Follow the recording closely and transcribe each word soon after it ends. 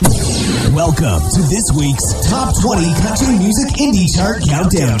Welcome to this week's Top 20 Country Music Indie Chart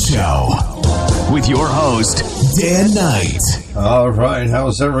Countdown Show with your host, Dan Knight. All right,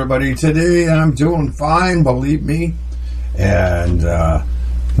 how's everybody today? I'm doing fine, believe me. And,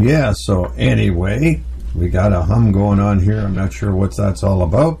 so anyway, we got a hum going on here. I'm not sure what that's all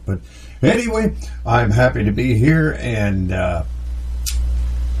about, but anyway, I'm happy to be here and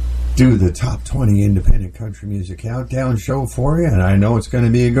do the Top 20 Independent Country Music Countdown Show for you. And I know it's going to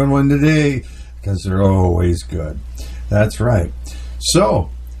be a good one today because they're always good. That's right. So,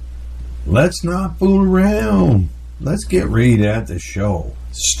 let's not fool around. Let's get right at the show.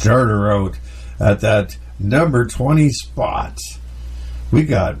 Start her out at that number 20 spot. We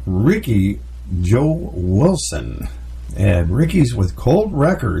got Ricky Joe Wilson. And Ricky's with Cold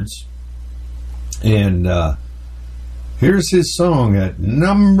Records. And here's his song at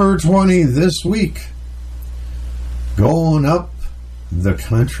number 20 this week. Going Up the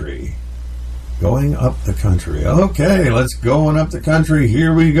Country. Going Up the Country. Okay, let's Going Up the Country.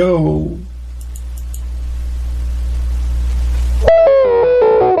 Here we go.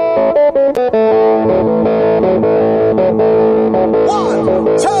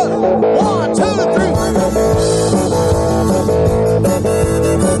 One, two, three.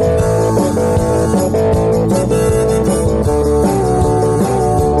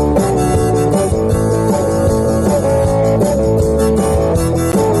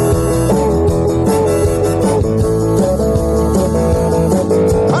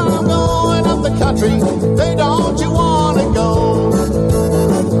 I'm going up the country. Say, don't you want to go?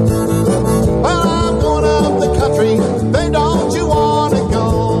 Well, I'm going up the country. Say, don't you want to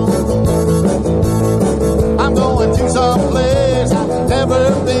go? I'm going to some place I've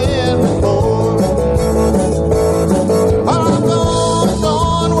never been before. Well, I'm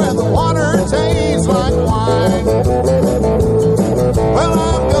going where the water tastes like wine. Well,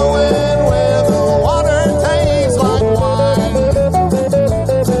 I'm going where the water tastes like wine.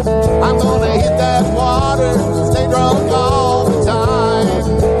 I'm gonna hit that water, stay drunk all the time.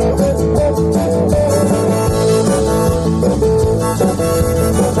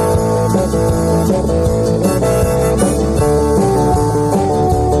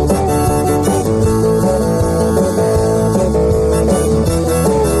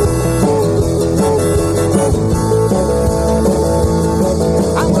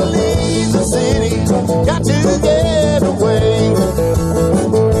 I'm gonna leave the city, got to get away.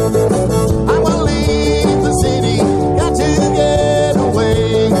 I'm gonna leave the city, got to get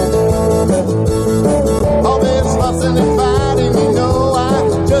away. All this fussing and fighting, you know I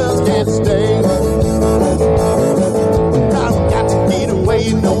just can't stay. I've got to get away,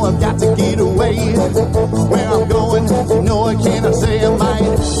 you know I've got to get away. Where I'm going, you know I cannot say I might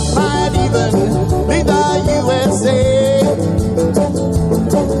even leave the USA.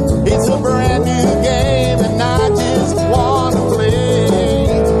 It's a brand new game and I just want to play.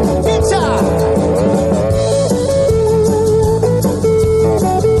 It's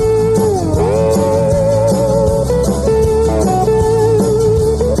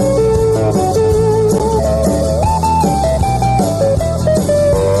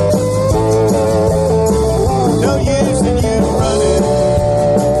no use in you running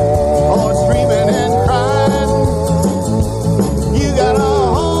or screaming and crying. You got a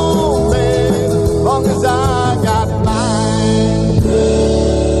home, babe, long as I got mine.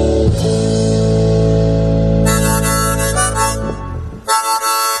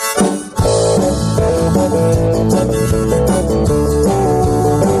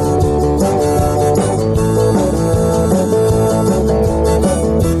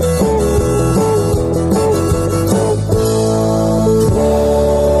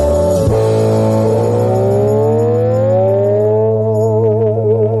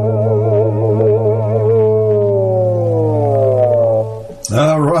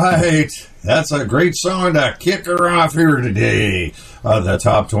 All right. That's a great song to kick her off here today. The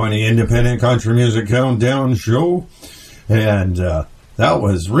Top 20 Independent Country Music Countdown Show. And that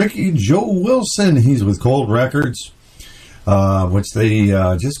was Ricky Joe Wilson. He's with Cold Records, which they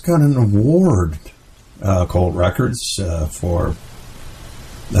just got an award, Cold Records, for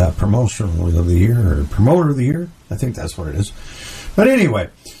Promotional of the Year, or Promoter of the Year. I think that's what it is. But anyway,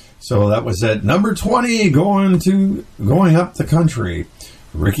 so that was at number 20, going up the country.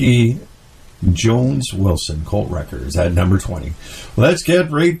 Ricky Jones Wilson, Colt Records, at number 20. Let's get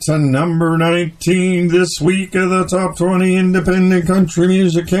right to number 19 this week of the Top 20 Independent Country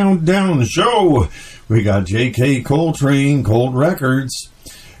Music Countdown Show. We got J.K. Coltrane, Cold Records.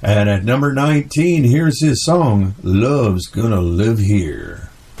 And at number 19, here's his song, Love's Gonna Live Here.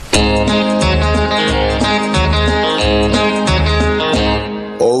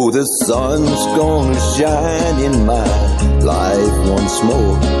 Oh, know the sun's gonna shine in my life once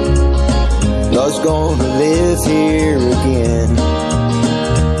more. Love's gonna live here again.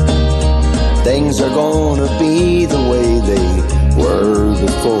 Things are gonna be the way they were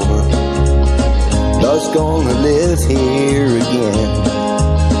before. Love's gonna live here again.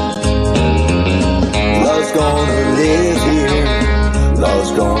 Love's gonna live here.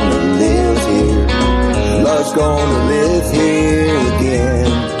 Love's gonna live here. Love's gonna live here again.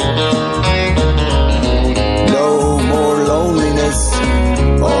 No more loneliness,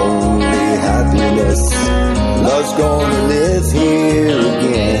 only happiness. Love's gonna live here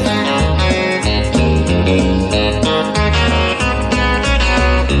again.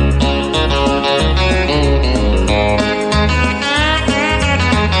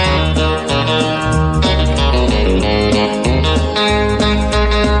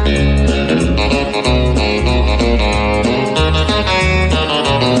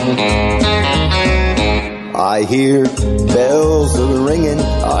 I hear bells a-ringing,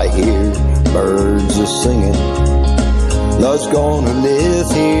 I hear birds a-singing. Love's gonna live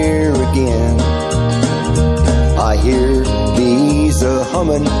here again. I hear bees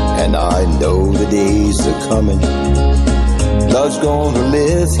a-humming, and I know the days are coming. Love's gonna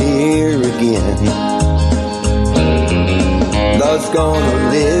live here again. Love's gonna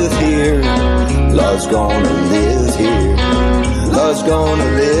live here. Love's gonna live here. Love's gonna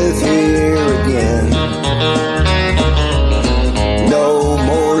live here again. No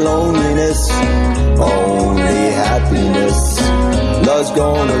more loneliness, only happiness. Love's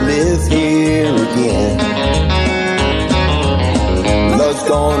gonna live here again. Love's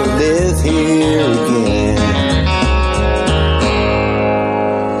gonna live here again.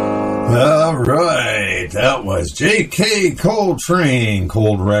 All right, that was J.K. Coltrane,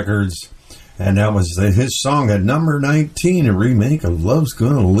 Cold Records. And that was his song at number 19, a remake of Love's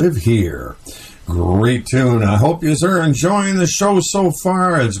Gonna Live Here. Great tune. I hope you are enjoying the show so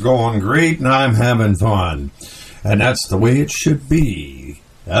far. It's going great and I'm having fun. And that's the way it should be.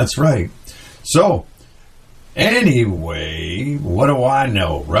 That's right. So, anyway, what do I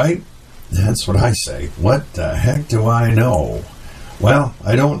know, right? That's what I say. What the heck do I know? Well,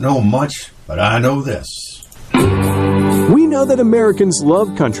 I don't know much, but I know this. We know that Americans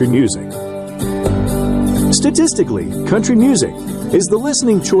love country music. Statistically, country music is the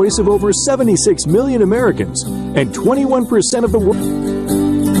listening choice of over 76 million Americans and 21% of the world.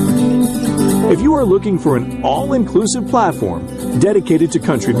 If you are looking for an all-inclusive platform dedicated to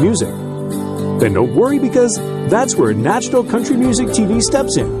country music, then don't worry, because that's where Nashville Country Music TV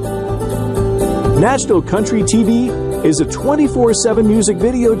steps in. Nashville Country TV is a 24/7 music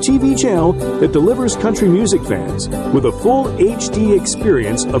video TV channel that delivers country music fans with a full HD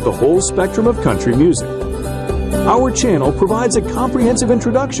experience of the whole spectrum of country music. Our channel provides a comprehensive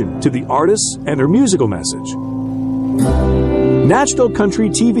introduction to the artists and their musical message. Nashville Country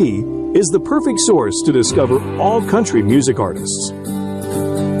TV is the perfect source to discover all country music artists.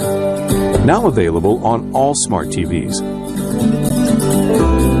 Now available on all smart TVs.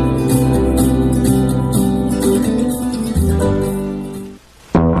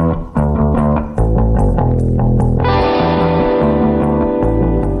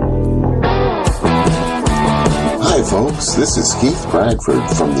 Folks, this is Keith Bradford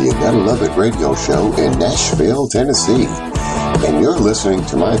from the You Gotta Love It radio show in Nashville, Tennessee. And you're listening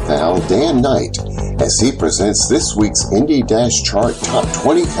to my pal Dan Knight as he presents this week's Indie Dash Chart Top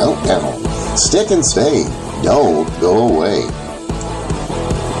 20 Countdown. Stick and stay. Don't go away.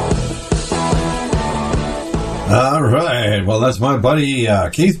 All right. Well, that's my buddy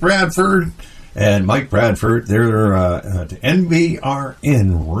Keith Bradford and Mike Bradford. They're at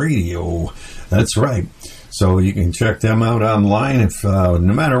NBRN Radio. That's right. So you can check them out online if no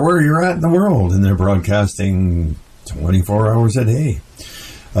matter where you're at in the world, and they're broadcasting 24 hours a day.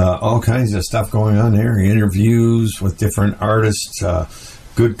 All kinds of stuff going on there, interviews with different artists,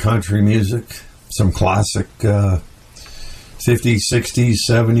 good country music, some classic 50s, 60s,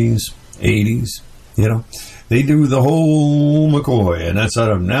 70s, 80s, you know. They do the whole McCoy, and that's out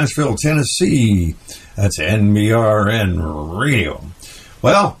of Nashville, Tennessee. That's NBRN Radio.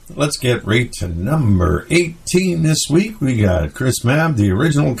 Well, let's get right to number 18 this week. We got Chris Mabb, the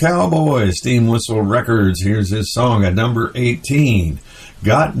Original Cowboy, Steam Whistle Records. Here's his song at number 18,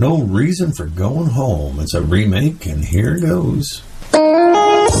 Got No Reason for Going Home. It's a remake, and here it goes.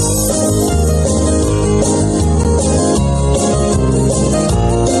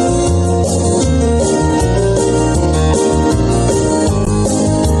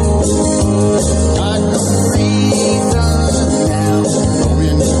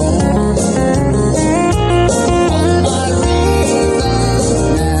 All my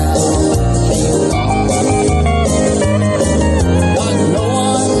reasons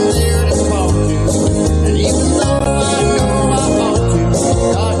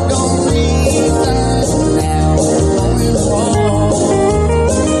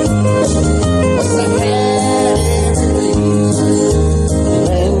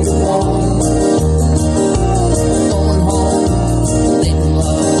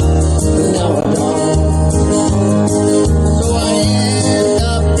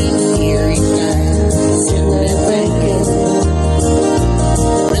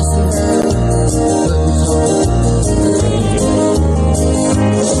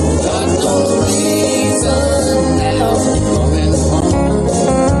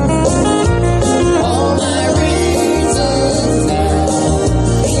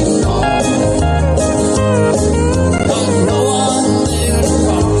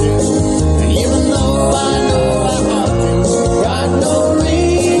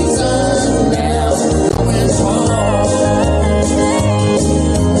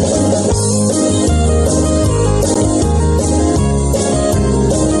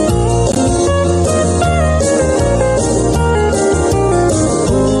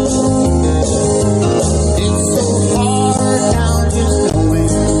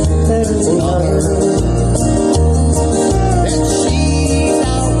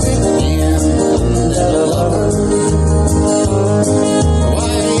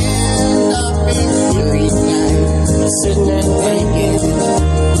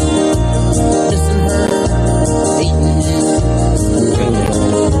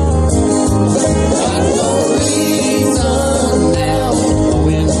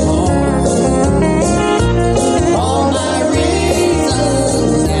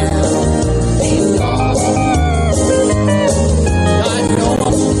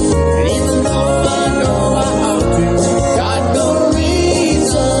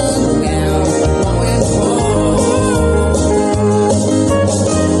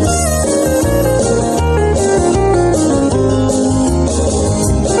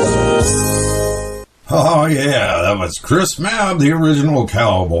Chris Mabb, the original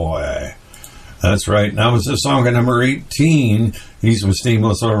cowboy. That's right. That was the song at number 18. He's with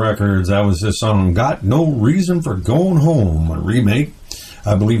Steamless Oil Records. That was the song Got No Reason for Going Home, a remake.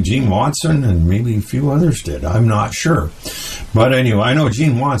 I believe Gene Watson and maybe a few others did. I'm not sure. But anyway, I know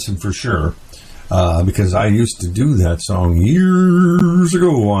Gene Watson for sure because I used to do that song years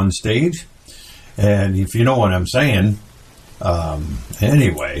ago on stage. And if you know what I'm saying,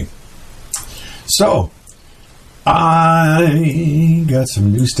 anyway. So, I got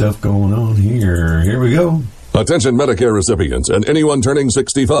some new stuff going on here. Here we go. Attention Medicare recipients and anyone turning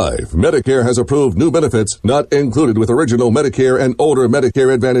 65. Medicare has approved new benefits not included with original Medicare and older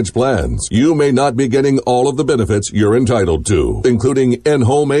Medicare Advantage plans. You may not be getting all of the benefits you're entitled to, including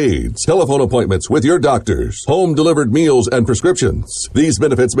in-home aids, telephone appointments with your doctors, home-delivered meals and prescriptions. These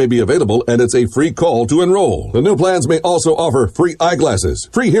benefits may be available and it's a free call to enroll. The new plans may also offer free eyeglasses,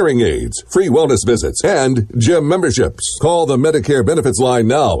 free hearing aids, free wellness visits, and gym memberships. Call the Medicare benefits line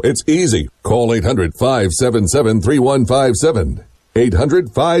now. It's easy. Call 800-577-3157.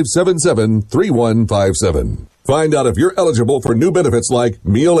 800-577-3157. Find out if you're eligible for new benefits like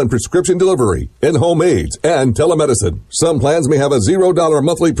meal and prescription delivery, in-home aids, and telemedicine. Some plans may have a $0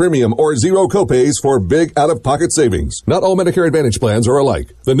 monthly premium or zero copays for big out-of-pocket savings. Not all Medicare Advantage plans are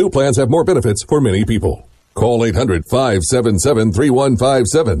alike. The new plans have more benefits for many people. Call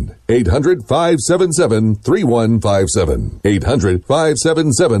 800-577-3157. 800-577-3157.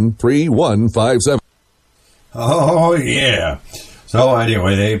 800-577-3157. Oh, yeah. So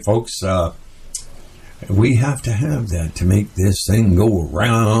anyway, hey, folks, we have to have that to make this thing go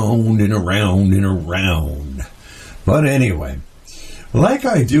around and around and around. But anyway, like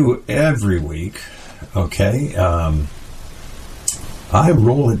I do every week, okay, I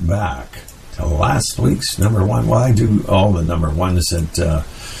roll it back to last week's number one. Well, I do all the number ones that,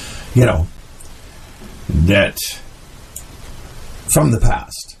 that from the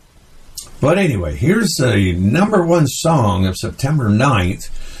past. But anyway, here's the number one song of September 9th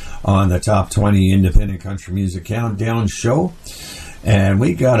on the Top 20 Independent Country Music Countdown show. And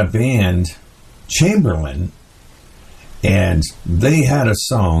we got a band, Chamberlain, and they had a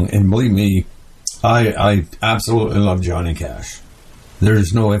song, and believe me, I absolutely love Johnny Cash.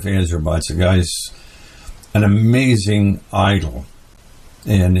 There's no ifs, ands, or buts. The guy's an amazing idol.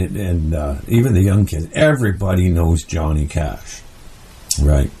 And even the young kids, everybody knows Johnny Cash.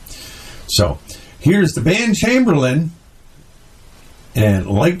 Right? So, here's the band Chamberlain, and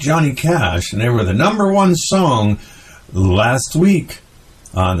like Johnny Cash, and they were the number one song last week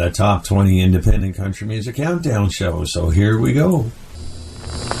on the Top 20 Independent Country Music Countdown show. So here we go.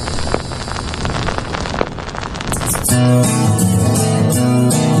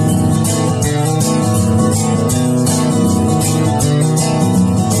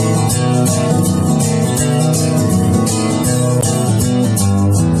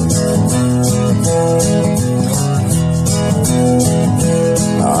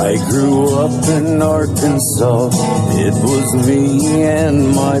 In Arkansas, it was me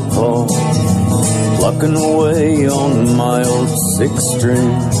and my pa plucking away on my old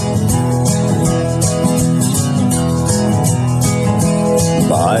six-string.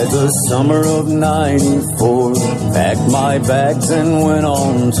 By the summer of '94, packed my bags and went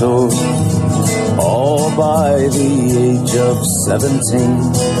on tour, all by the age of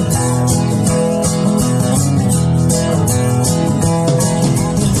 17.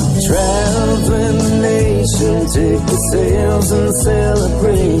 Traveling the nation, ticket sales and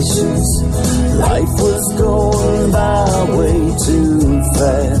celebrations. Life was going by way too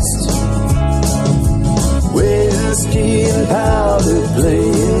fast. Whiskey and powder,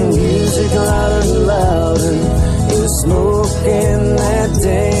 playing music louder and louder. You're smoking that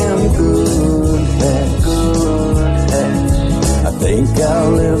damn good hash. I think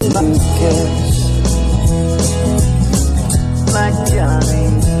I'll live my cash like Johnny.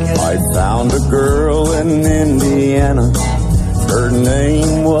 I found a girl in Indiana. Her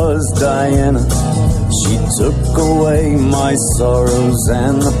name was Diana. She took away my sorrows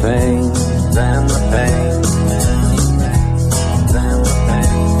and the pain.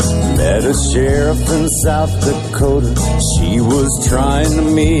 Met a sheriff in South Dakota. She was trying to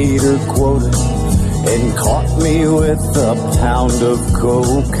meet her quota and caught me with a pound of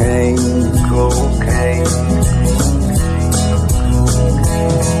cocaine.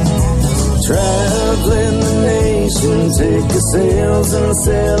 Traveling the nation, ticket sales and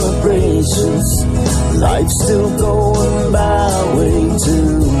celebrations. Life's still going by way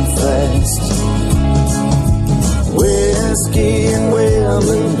too fast. Whiskey and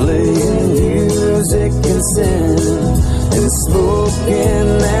women, playing music and singing, and smoking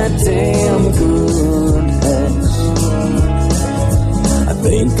that damn good hash.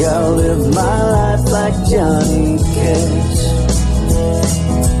 think I'll live my life like Johnny Cash.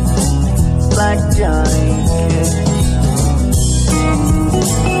 Like Johnny Cash.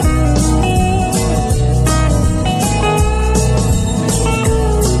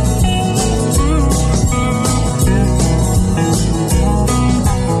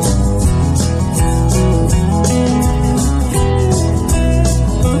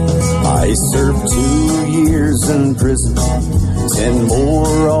 I served 2 years in prison, 10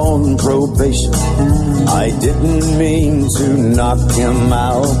 more on probation. I didn't mean to knock him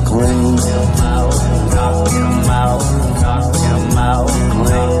out clean.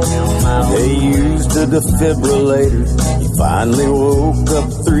 They used a defibrillator. He finally woke up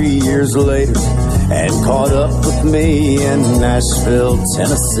 3 years later and caught up with me in Nashville,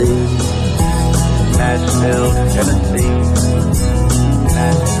 Tennessee. Nashville, Tennessee.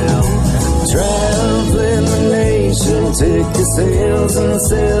 Nashville. Traveling the nation, ticket sales and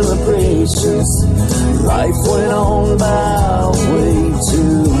celebrations. Life went on by way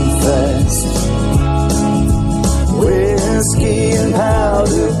too fast. Whiskey and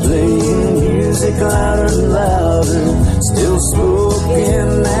powder, playing music louder and louder. Still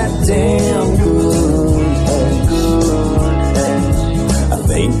smoking that damn good hash. I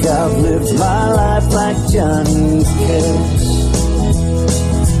think I've lived my life like Johnny Cash.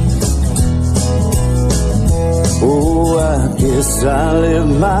 Oh, I guess I live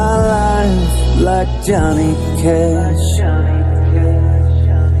my life like Johnny Cash.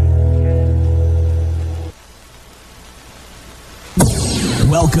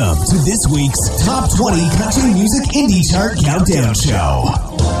 Welcome to this week's Top 20 Country Music Indie Chart Countdown Show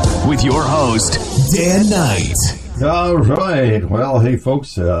with your host, Dan Knight. All right. Well, hey,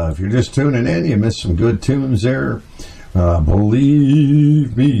 folks, if you're just tuning in, you missed some good tunes there.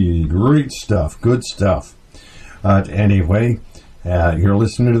 Believe me, great stuff, good stuff. Anyway, you're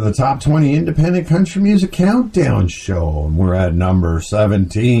listening to the Top 20 Independent Country Music Countdown Show, and we're at number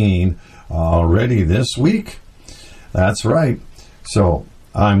 17 already this week. That's right. So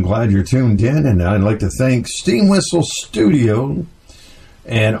I'm glad you're tuned in, and I'd like to thank Steam Whistle Studio,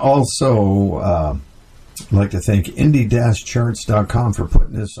 and also I'd like to thank indie-charts.com for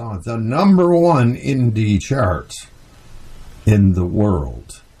putting this on the number one indie chart in the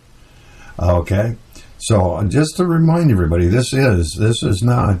world. Okay. So just to remind everybody, this is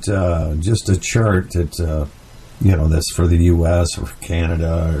not just a chart that that's for the U.S. or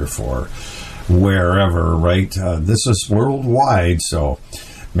Canada or for wherever, right? This is worldwide, so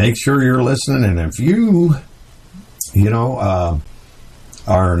make sure you're listening. And if you are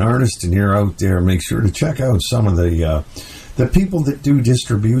an artist and you're out there, make sure to check out some of the people that do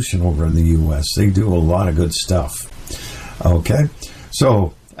distribution over in the U.S. They do a lot of good stuff. Okay,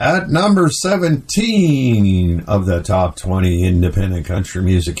 so. At number 17 of the Top 20 Independent Country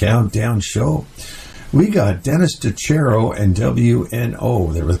Music Countdown Show, we got Dennis DiCero and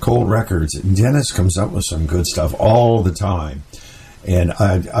WNO. They're with Cold Records. And Dennis comes up with some good stuff all the time. And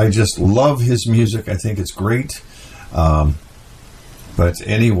I just love his music. I think it's great. But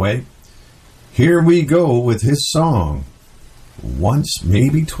anyway, here we go with his song, Once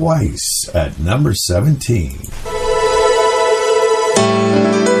Maybe Twice, at number 17.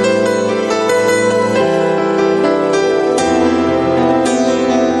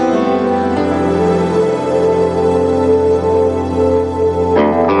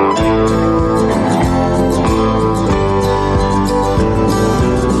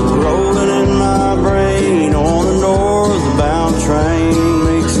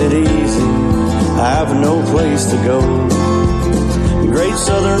 To go. Great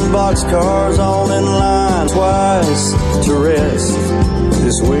southern boxcars all in line twice to rest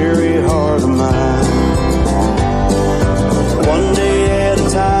this weary heart of mine. One day at a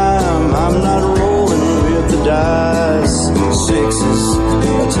time, I'm not rolling with the dice. Sixes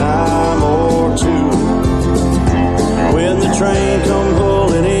a time or two. When the train come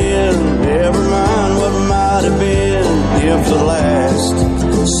pulling in, never mind what might have been. If the last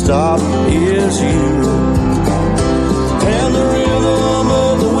stop is you. And the rhythm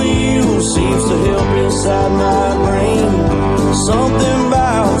of the wheel seems to help inside my brain. Something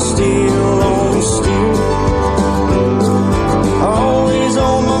about steel on steel. Always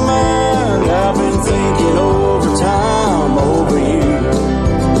on my mind, I've been thinking over time, over you.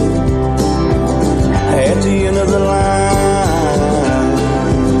 At the end of the line.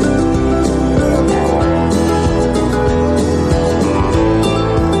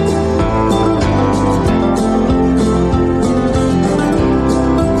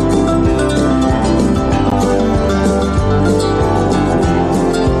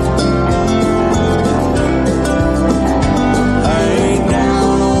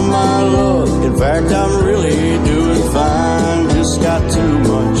 fact, I'm really doing fine. Just got too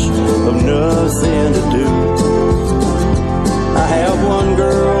much of nothing to do. I have one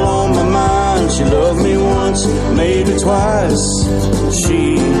girl on my mind. She loved me once, maybe twice.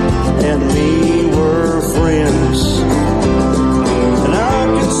 She and me were friends. And I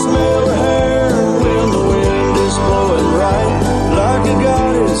can smell her hair when the wind is blowing right, like a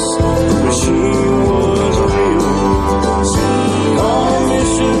goddess, but she was real. On a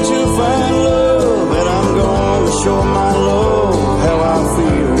mission to find love, and I'm gonna show my love how I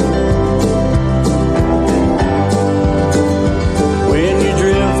feel. When you're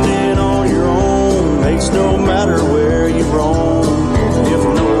drifting on your own, makes no matter where you roam, if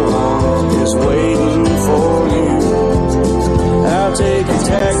no one is waiting for you. I'll take a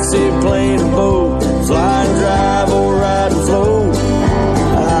taxi, plane, a boat, fly and drive or ride and float.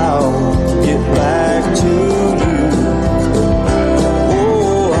 I'll get back to you.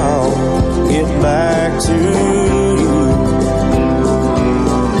 Oh, I'll get back to you.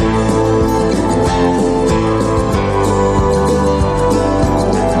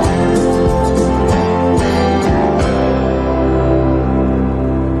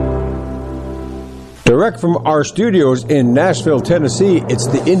 Direct from our studios in Nashville, Tennessee, it's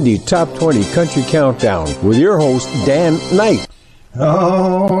the Indie Top 20 Country Countdown with your host, Dan Knight.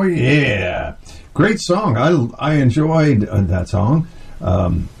 Oh, yeah. Great song. I enjoyed that song.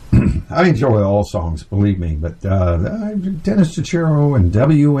 I enjoy all songs, believe me, but Dennis Cicero and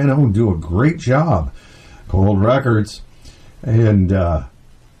WNO do a great job. Cold Records. And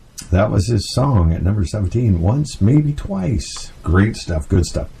that was his song at number 17, Once, Maybe Twice. Great stuff, good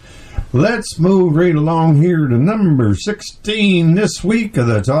stuff. Let's move right along here to number 16 this week of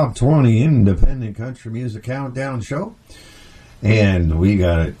the Top 20 Independent Country Music Countdown Show. And we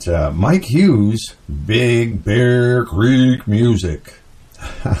got it, Mike Hughes, Big Bear Creek Music.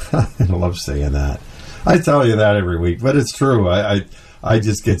 I love saying that. I tell you that every week, but it's true. I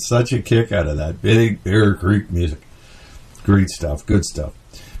just get such a kick out of that. Big Bear Creek Music. Great stuff, good stuff.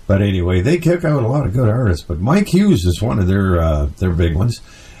 But anyway, they kick out a lot of good artists, but Mike Hughes is one of their big ones.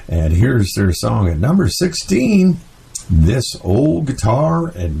 And here's their song at number 16, This Old Guitar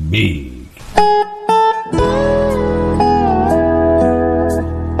and Me.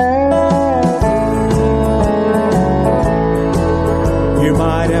 You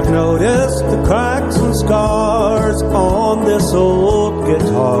might have noticed the cracks and scars on this old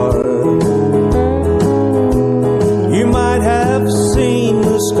guitar. You might have seen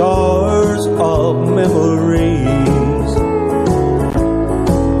the scars of memories,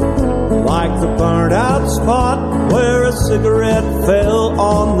 like the burnt out spot where a cigarette fell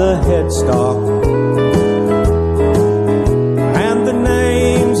on the headstock. And the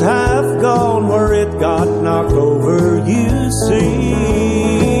names have gone where it got knocked over, you see.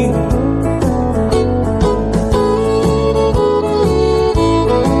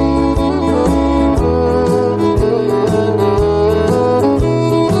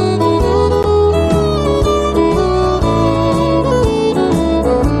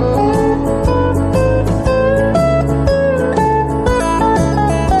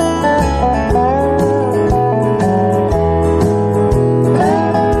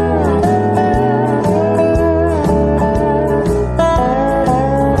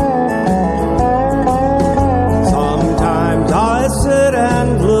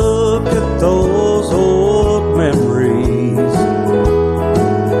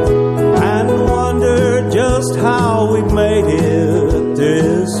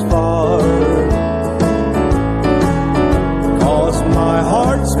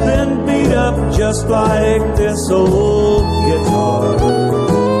 Just like this old guitar,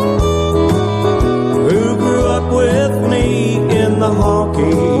 who grew up with me in the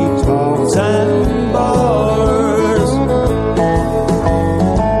honky tonks and bars.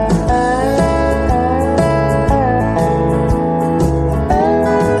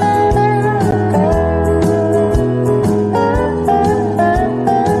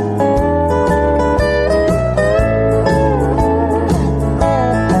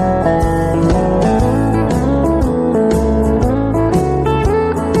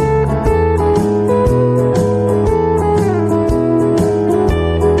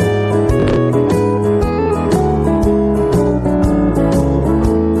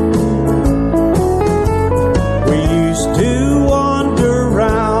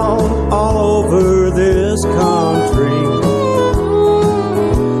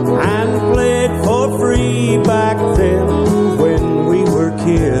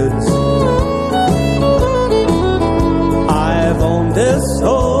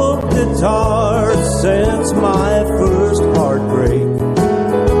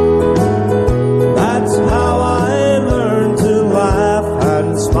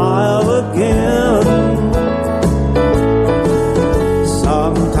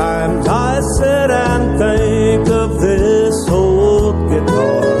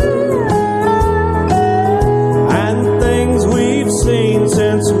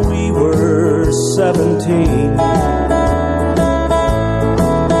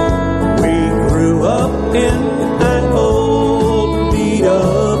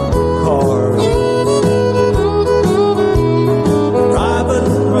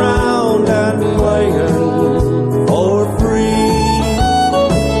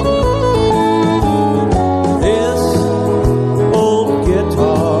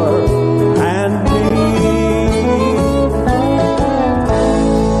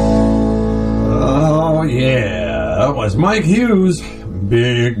 was Mike Hughes,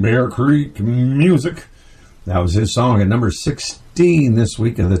 Big Bear Creek Music. That was his song at number 16 this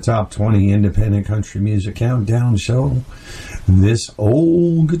week of the Top 20 Independent Country Music Countdown Show. This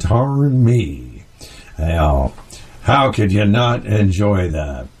Old Guitar and Me. Now, how could you not enjoy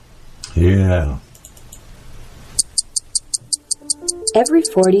that? Yeah. Every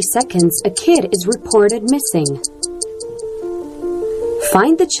 40 seconds, a kid is reported missing.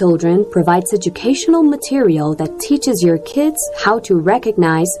 Find the Children provides educational material that teaches your kids how to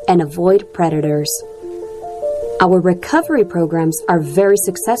recognize and avoid predators. Our recovery programs are very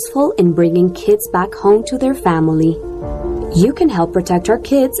successful in bringing kids back home to their family. You can help protect our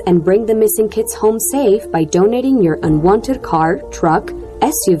kids and bring the missing kids home safe by donating your unwanted car, truck,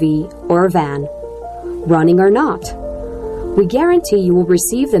 SUV, or van, running or not. We guarantee you will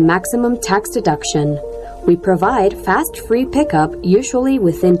receive the maximum tax deduction. We provide fast free pickup, usually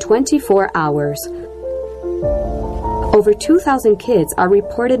within 24 hours. Over 2,000 kids are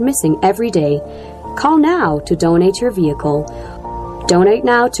reported missing every day. Call now to donate your vehicle. Donate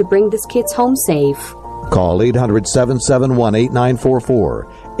now to bring these kids home safe. Call 800-771-8944,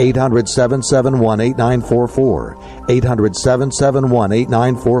 800-771-8944,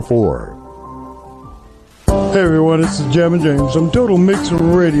 800-771-8944. Hey everyone, it's Jammin' James from Total Mix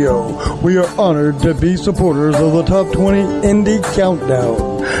Radio. We are honored to be supporters of the Top 20 Indie Countdown,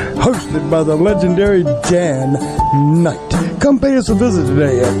 hosted by the legendary Dan Knight. Come pay us a visit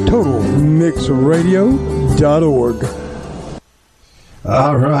today at TotalMixRadio.org.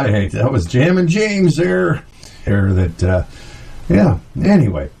 All right, that was Jammin' James there. Anyway,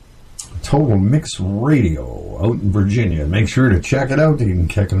 Total Mix Radio out in Virginia. Make sure to check it out. You can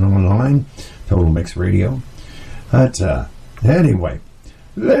check it online, Total Mix Radio. But anyway,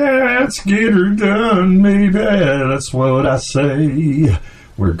 let's get her done, baby. That's what I say.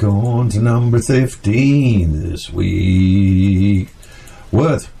 We're going to number 15 this week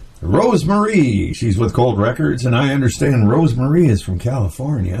with Rosemarie. She's with Cold Records, and I understand Rosemarie is from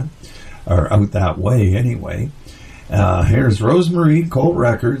California, or out that way anyway. Here's Rosemarie, Cold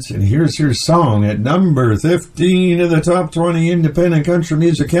Records, and here's her song at number 15 of the Top 20 Independent Country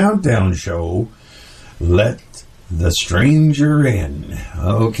Music Countdown Show, Let the Stranger In.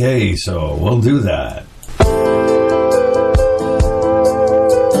 Okay, so we'll do that.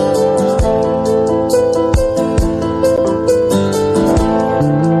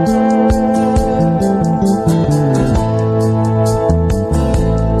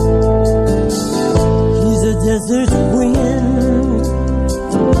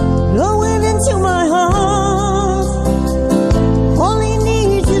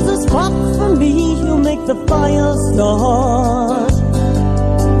 The fire start.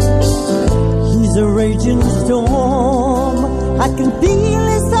 He's a raging storm. I can feel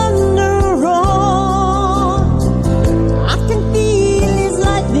his thunder roar. I can feel his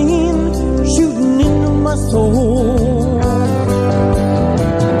lightning shooting into my soul.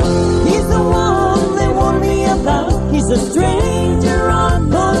 He's the one they warn me about. He's a stranger on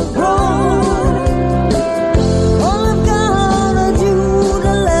the road. All I've gotta do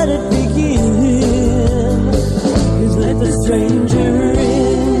to let it begin, let the stranger in.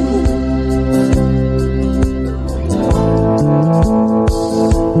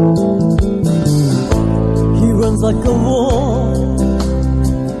 He runs like a wolf,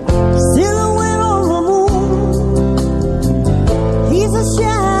 silhouette on the moon. He's a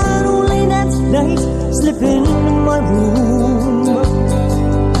shadow late at night, slipping into my room.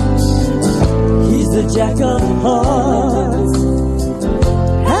 He's the jack of hearts,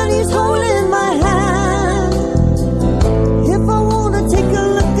 and he's holding my hand. If I wanna take a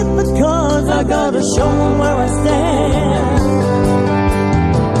look at the cards, I gotta show him where I stand.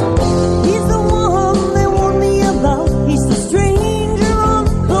 He's the one they warn me about. He's the stranger on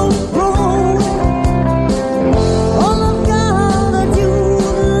the road. All I've gotta do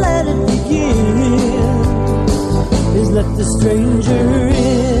to let it begin is let the stranger in.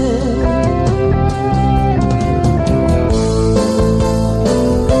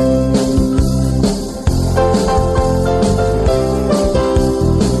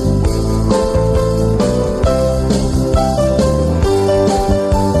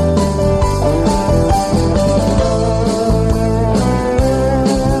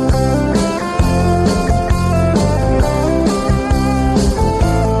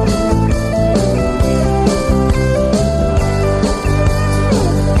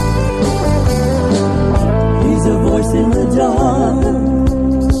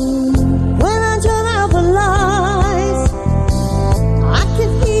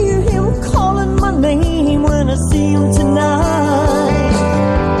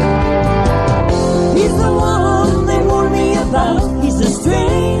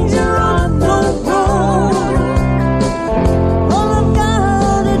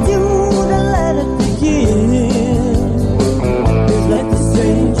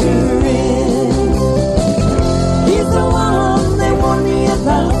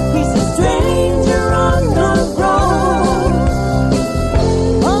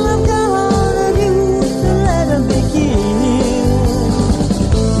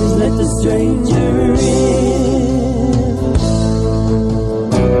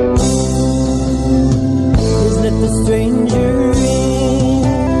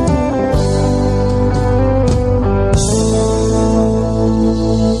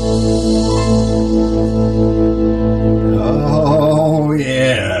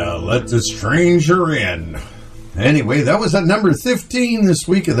 with Stranger In. Anyway, that was at number 15 this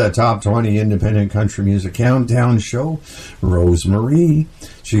week of the Top 20 Independent Country Music Countdown show. Rosemarie.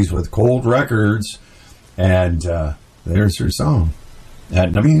 She's with Cold Records. And there's her song. At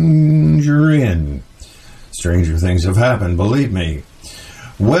Stranger In. Stranger things have happened, believe me.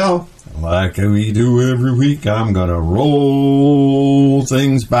 Well, like we do every week, I'm going to roll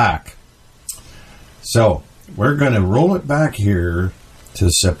things back. So, we're going to roll it back here to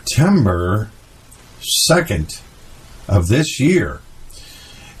September 2nd of this year.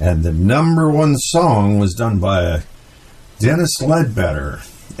 And the number one song was done by Dennis Ledbetter.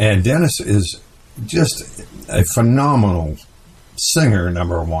 And Dennis is just a phenomenal singer,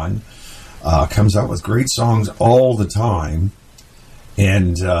 number one. Comes out with great songs all the time.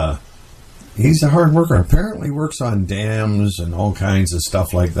 And he's a hard worker. Apparently works on dams and all kinds of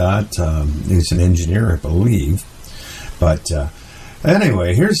stuff like that. He's an engineer, I believe. But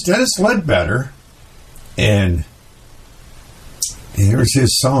anyway, here's Dennis Ledbetter. And here's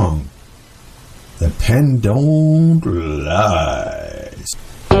his song, The Pen Don't Lie.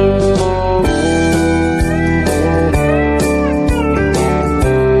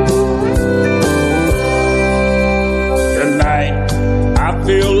 Tonight, I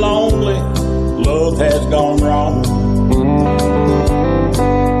feel lonely. Love has gone wrong.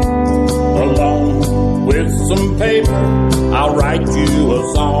 Alone with some paper, I'll write you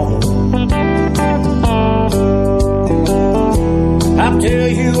a song. I'll tell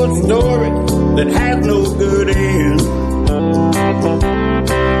you a story that has no good end.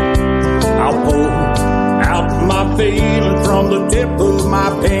 I'll pull out my feelings from the tip of my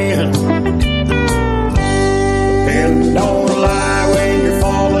pen. The pen don't lie when you're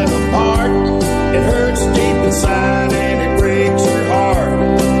falling apart. It hurts deep inside and it breaks your heart.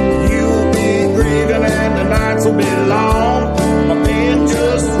 You'll be grieving and the nights will be long. My pen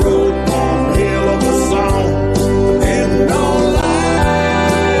just wrote one hell of a song. The pen don't lie.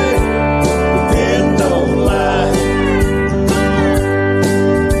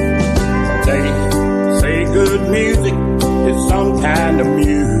 Good music is some kind of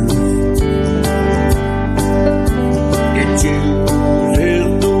muse. It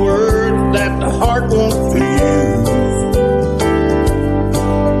chooses the words that the heart wants to use.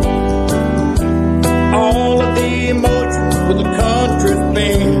 All of the emotions with a country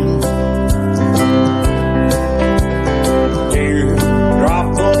spin. Tears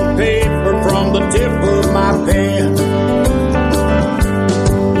drops on paper from the tip of my pen.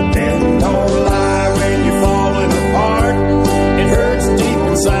 The pen don't lie.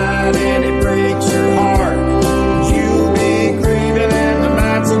 Inside and it breaks your heart. You'll be grieving and the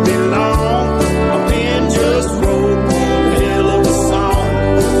nights will be long. A pen just wrote one hell of a song.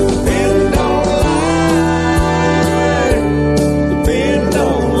 The pen don't lie. The pen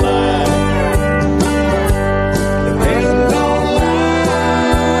don't lie. The pen don't lie.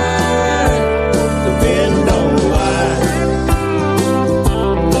 The pen don't lie.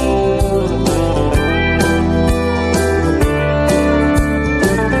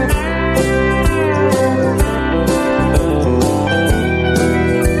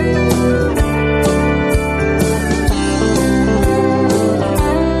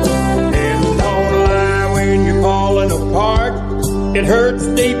 It hurts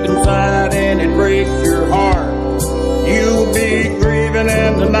deep inside and it breaks your heart. You'll be grieving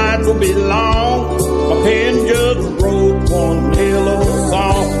and the nights will be long. My pen just wrote one hell of a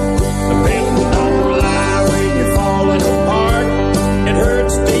song. The pen don't lie when you're falling apart. It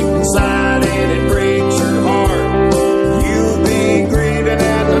hurts deep inside and it breaks your heart. You'll be grieving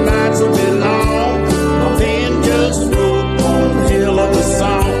and the nights will be long. My pen just wrote one hell of a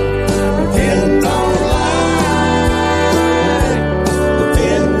song.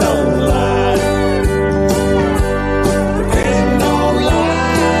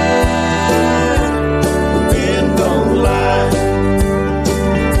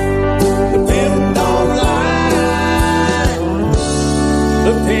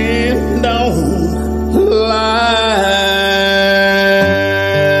 The pen don't lie.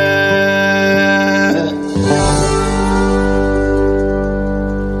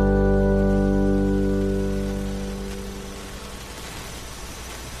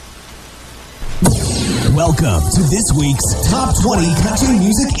 Welcome to this week's Top 20 Country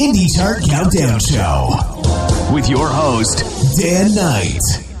Music Indie Chart Countdown Show with your host, Dan Knight.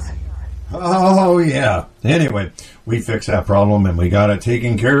 Oh, yeah. Anyway, we fixed that problem and we got it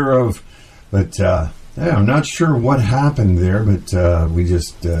taken care of. But yeah, I'm not sure what happened there, but we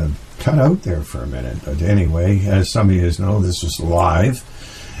just cut out there for a minute. But anyway, as some of you know, this is live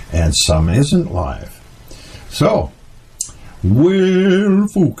and some isn't live. So, Well,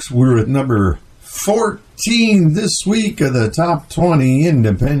 folks, we're at number 14 this week of the Top 20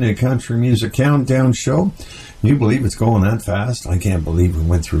 Independent Country Music Countdown Show. Can you believe it's going that fast? I can't believe we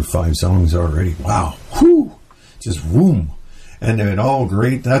went through 5 songs already. Wow. Whew. Just whoom. And they're all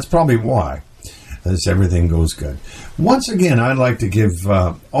great. That's probably why. As everything goes good. Once again, I'd like to give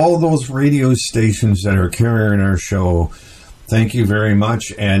all those radio stations that are carrying our show, thank you very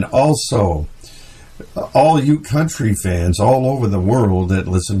much. And also, all you country fans all over the world that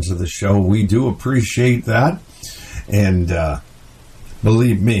listen to the show, we do appreciate that. And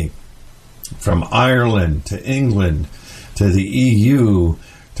believe me, from Ireland to England to the EU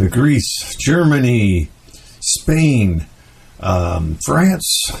to Greece, Germany, Spain,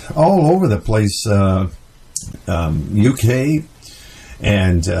 France, all over the place, UK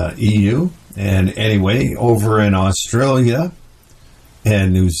and EU. And anyway, over in Australia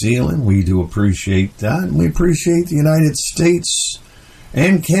and New Zealand, we do appreciate that. And we appreciate the United States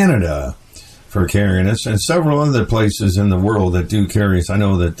and Canada for carrying us, and several other places in the world that do carry us. I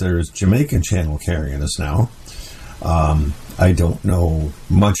know that there's Jamaican Channel carrying us now. I don't know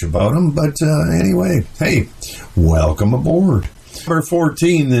much about them, but anyway, hey, welcome aboard. Number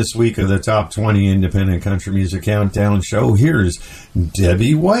 14 this week of the Top 20 Independent Country Music Countdown Show. Here's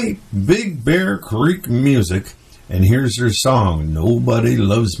Debbie White, Big Bear Creek Music. And here's her song, Nobody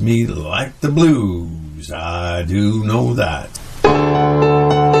Loves Me Like the Blues. I do know that.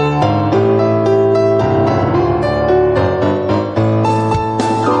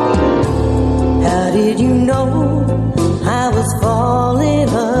 How did you know I was falling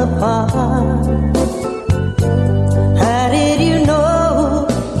apart? How did you know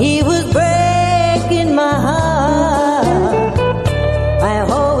he was breaking my heart? I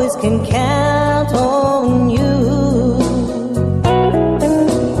always can count on you.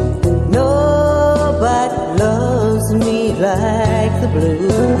 Like the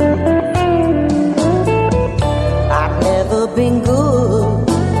blues, I've never been good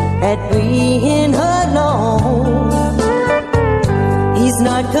at being alone. He's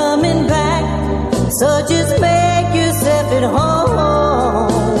not coming back, so just make yourself at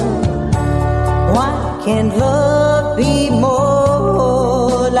home. Why can't love be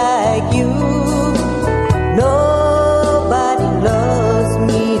more like you? Nobody loves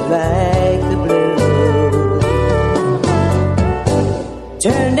me like the blues.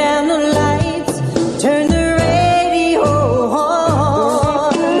 Turn down the lights, turn the radio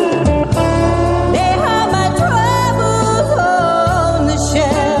on. They have my troubles on the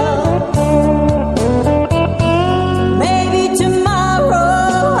shelf. Maybe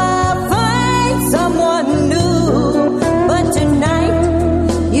tomorrow I'll find someone new, but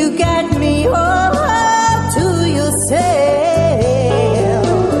tonight you got me all to yourself.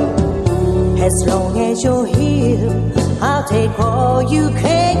 As long as you're here, I'll take all you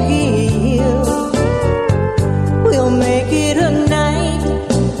can give. We'll make it a night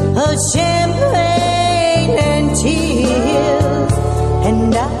of champagne and tears,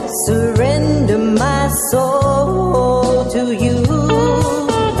 and I surrender my soul to you.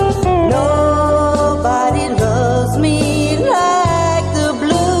 Nobody loves me like the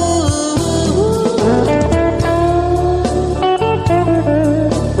blues.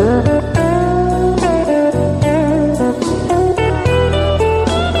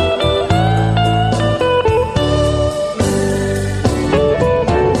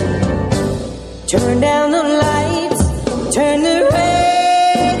 Turn down the lights, turn the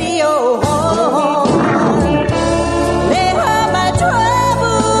radio on. They have my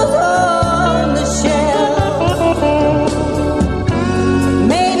troubles on the shelf.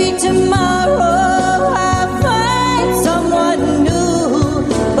 Maybe tomorrow I'll find someone new,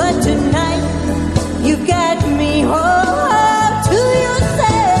 but tonight you got me all to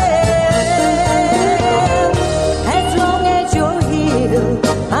yourself. As long as you're here,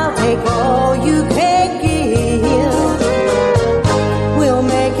 I'll take all you can give. We'll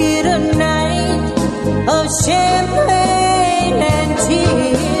make it a night of champagne and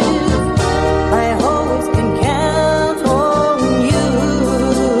tears. I always can count on you.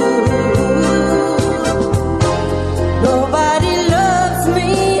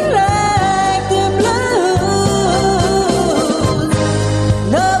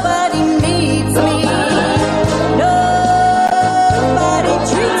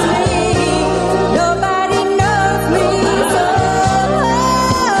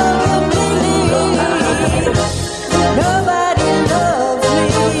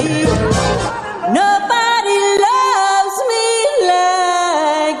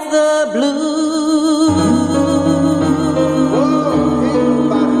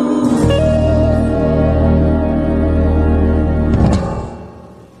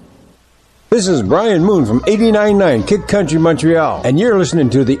 This is Brian Moon from 89.9 Kick Country Montreal, and you're listening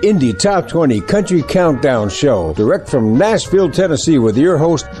to the Indie Top 20 Country Countdown Show, direct from Nashville, Tennessee, with your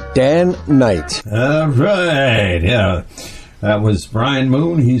host, Dan Knight. All right, yeah. That was Brian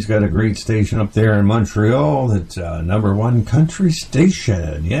Moon. He's got a great station up there in Montreal. That's #1 country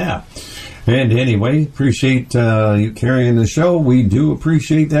station, yeah. And anyway, appreciate you carrying the show. We do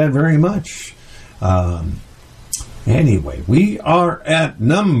appreciate that very much. Anyway, we are at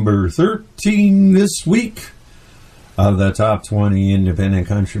number 13 this week of the top 20 independent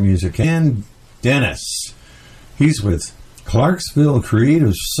country music. And Dennis, he's with Clarksville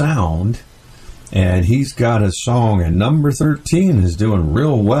Creative Sound, and he's got a song at number 13, is doing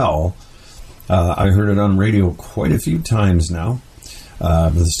real well. I heard it on radio quite a few times now,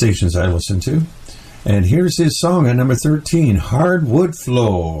 with the stations I listen to. And here's his song at number 13, Hardwood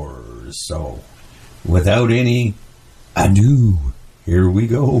Floors. So, without any ado, here we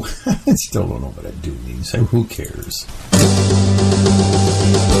go. I still don't know what ado means. Who cares?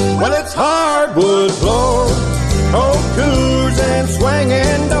 Well, it's hardwood floors, old coors and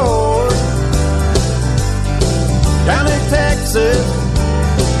swinging doors. Down in Texas,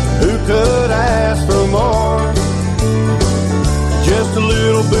 who could ask for more? Just a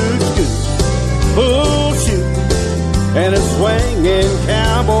little boot scoot, full shoot, and a swinging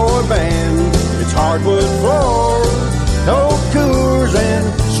cowboy band. It's hardwood floors, old coors and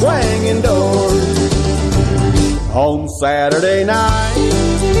swinging doors. On Saturday night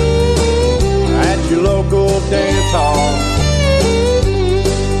at your local dance hall,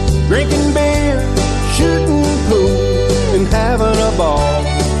 drinking beer, shooting pool, and having a ball.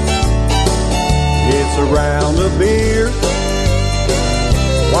 It's a round of beer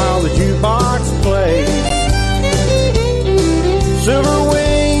while the jukebox plays. Silver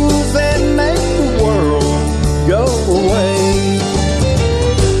wings that make the world go away.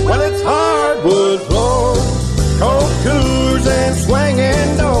 Well, it's hardwood floors, cold coors and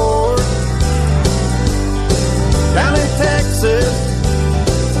swinging doors. Down in Texas,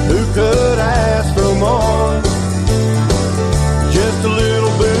 who could ask for more? Just a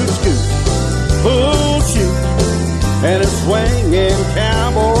little boot scoot, full shoot, and a swinging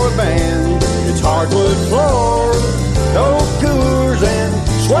cowboy band. It's hardwood floors, old coors and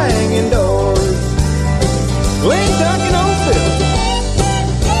swinging doors. We ain't ducking no fiddle.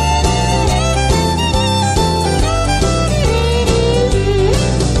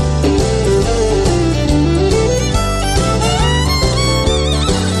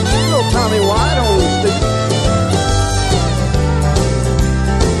 Little Tommy White on the stick.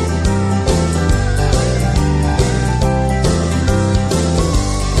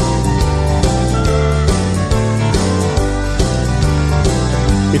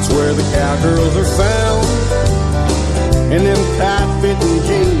 It's where the cowgirls are found in them tight-fitting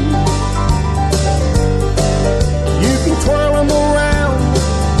jeans. You can twirl them around,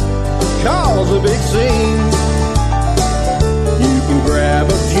 cause a big scene. You can grab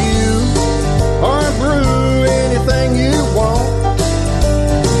a few or brew anything you want.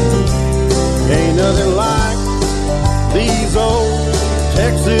 Ain't nothing like these old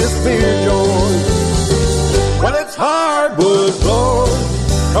Texas beer joints. Well, it's hardwood floors,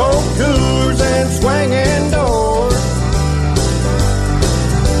 cold coors and swinging doors.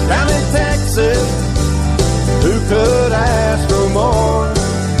 Down in Texas, who could ask for more?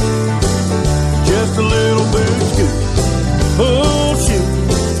 Just a little boot scoot, full shoot,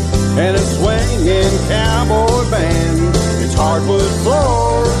 and a swinging cowboy band. It's hardwood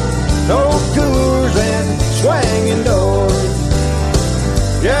floors, cold coors and swinging doors.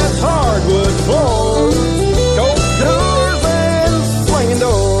 Yeah, it's hardwood floors, cold coors and swinging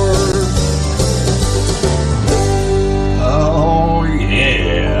doors. Oh,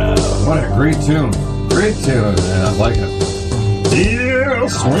 yeah. What a great tune. Great tune. And I like it. Yeah.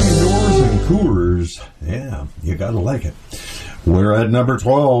 Swinging doors and coors. Yeah, you gotta like it. We're at number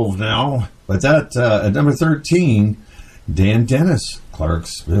 12 now. But that, at number 13, Dan Dennis,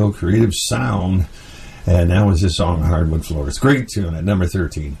 Clarksville Creative Sound. And that was his song, Hardwood Floors. Great tune at number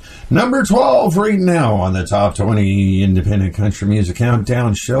 13. Number 12 right now on the top 20 independent country music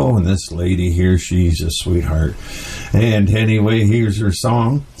countdown show. And this lady here, she's a sweetheart. And anyway, here's her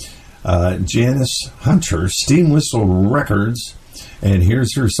song. Janice Hunter, Steam Whistle Records. And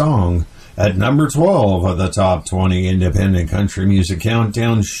here's her song at number 12 of the top 20 independent country music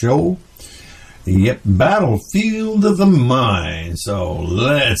countdown show. Yep, Battlefield of the Mind. So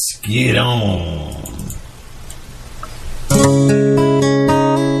let's get on.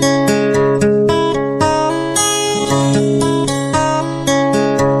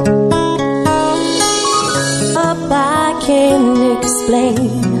 I can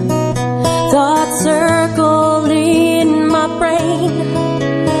explain the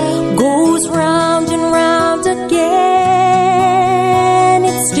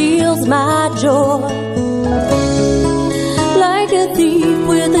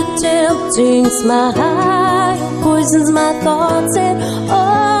fleeting smile poisons my thoughts, and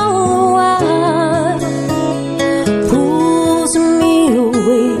oh, why pulls me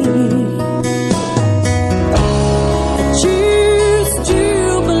away. I choose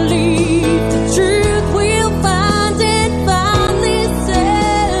to believe the truth will find and finally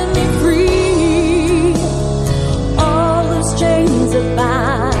set me free. All those chains that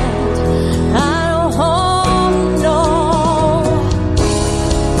bind, I don't know.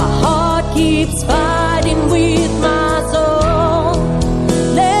 My heart keeps fighting with my soul.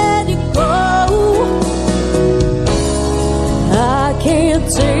 Let it go. I can't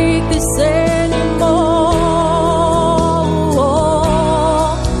take this anymore.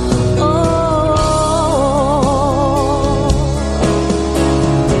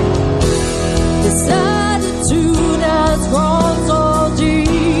 This attitude has grown so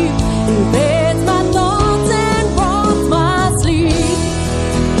deep, invades my thoughts and robs my sleep.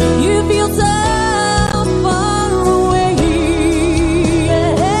 You feel so far away.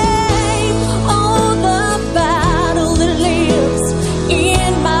 Oh, the battle that lives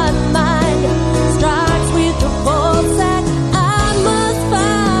in my mind strikes with the force that I must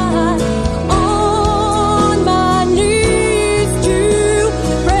fight. On my knees to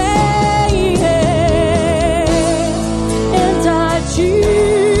pray, and I choose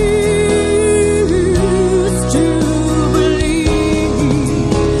to believe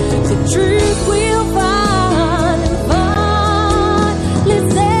the truth will find and finally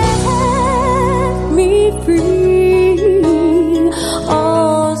set me free.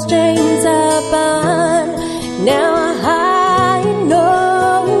 All chains I bind, now I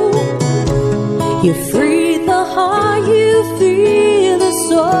know. You free the heart, you feel the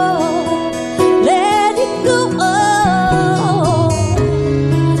soul. Let it go.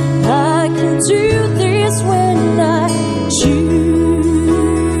 I can do this when I choose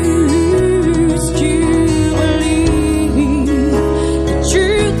to believe the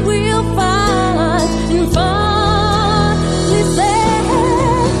truth will find and finally set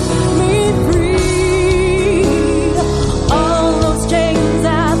me free. All those chains I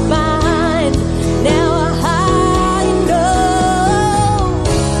bind, now I know.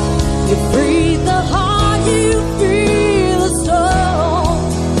 You free the heart, you feel the soul.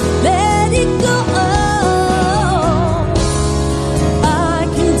 Let it go. I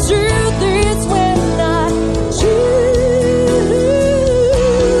can do this when I choose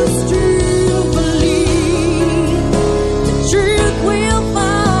to believe the truth will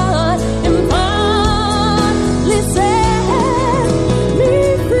find and finally set me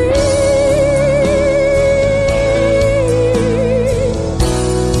free.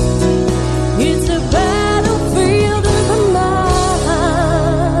 It's a battlefield of the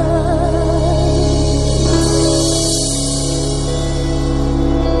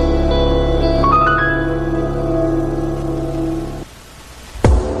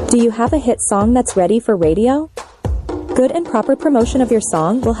Do you have a hit song that's ready for radio? Good and proper promotion of your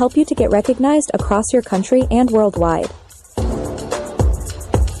song will help you to get recognized across your country and worldwide.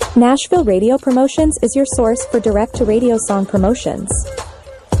 Nashville Radio Promotions is your source for direct-to-radio song promotions.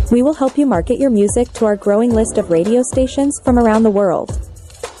 We will help you market your music to our growing list of radio stations from around the world.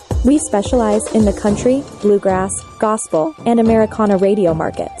 We specialize in the country, bluegrass, gospel, and Americana radio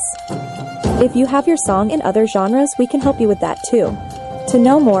markets. If you have your song in other genres, we can help you with that too. To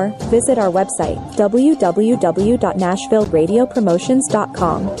know more, visit our website,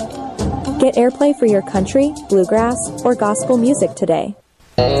 www.nashvilleradiopromotions.com. Get airplay for your country, bluegrass, or gospel music today.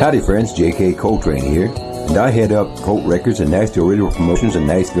 Howdy friends, J.K. Coltrane here, and I head up Colt Records and Nashville Radio Promotions in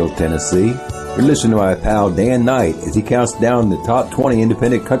Nashville, Tennessee. You're listening to my pal Dan Knight as he counts down the top 20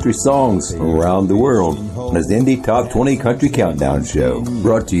 independent country songs from around the world on his Indie Top 20 Country Countdown Show,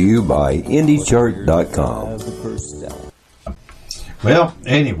 brought to you by IndieChart.com. Well,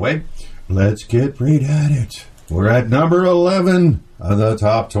 anyway, let's get right at it. We're at number 11 of the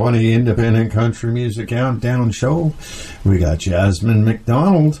Top 20 Independent Country Music Countdown Show. We got Jasmine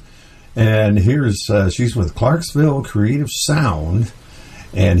McDonald, and here's she's with Clarksville Creative Sound,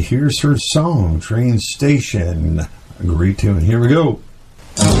 and here's her song, Train Station. A great tune. Here we go.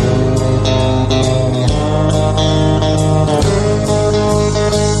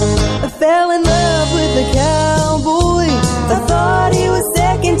 I fell in love with a cowboy. I thought he was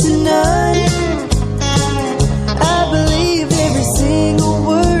second to none. I believed every single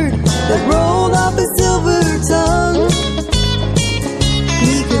word that rolled off his silver tongue.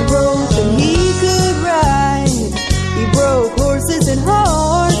 He could rope and he could ride. He broke horses and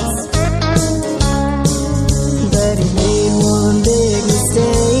hearts. But he made one big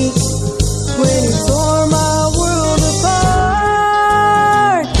mistake when he tore my world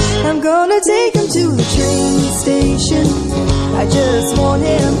just want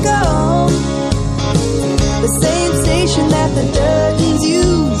him gone. The same station that the Dudleys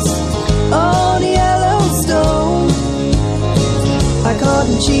use on Yellowstone. I caught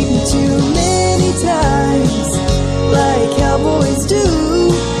him cheating too many times, like cowboys do.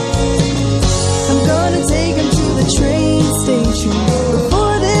 I'm gonna take him to the train station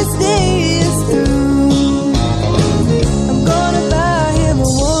before this day is through. I'm gonna buy him a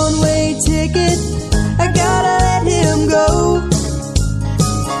one-way ticket. I gotta let him go.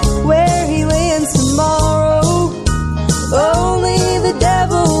 Where he lands tomorrow, only the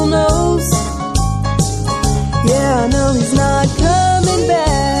devil knows. Yeah, I know he's not coming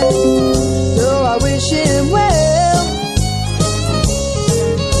back, though I wish him well.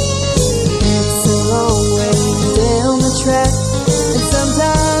 It's a long way down the track, and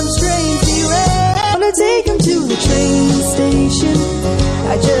sometimes trains derail. I'm gonna take him to the train station.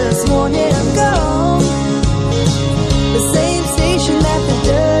 I just want him gone. The same station that the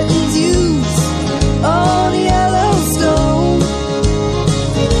Dudleys use on Yellowstone.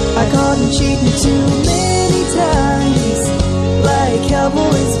 I caught him cheating too many times, like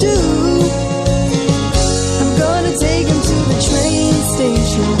cowboys do. I'm gonna take him to the train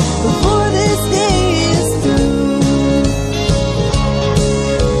station before this day is through.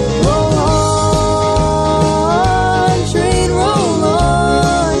 Roll on, train, roll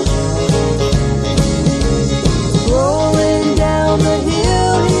on. Rolling down the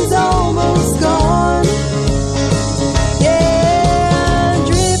hill, he's almost gone. Yeah,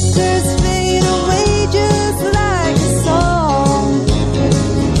 drifters fade away just like a song.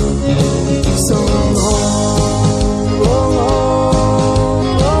 So roll on, roll on,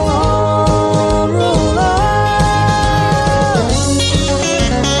 roll on, roll on.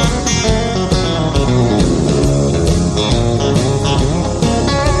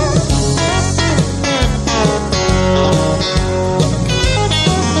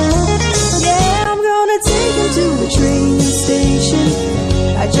 Yeah, I'm gonna take him to the train station.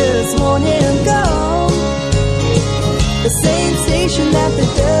 I just want him gone. The same station that the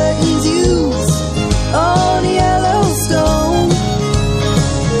Dudleys use on Yellowstone.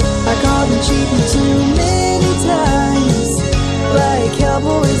 I caught him cheating too many times, like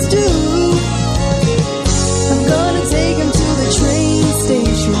cowboys do. I'm gonna take him to the train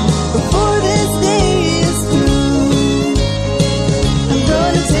station before this day is through. I'm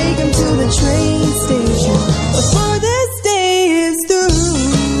gonna take him to the train station before this day is through.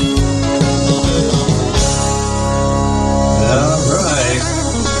 All right.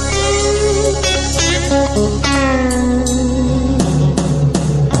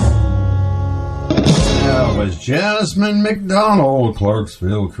 That was Jasmine McDonald,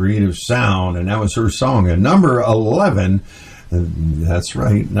 Clarksville Creative Sound, and that was her song at number 11. That's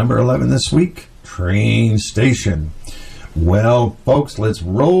right, number 11 this week, Train Station. Well, folks, let's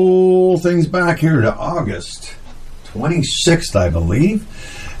roll things back here to August 26th, I believe.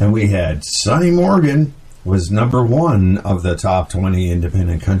 And we had Sonny Morgan was number 1 of the top 20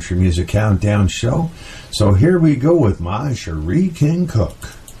 independent country music countdown show. So here we go with My Cherie Can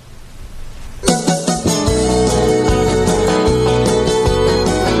Cook.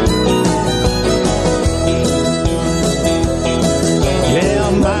 Yeah,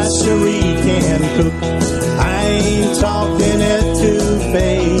 my Cherie can cook. I ain't talking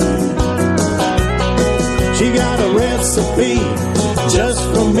etouffee. She got a recipe just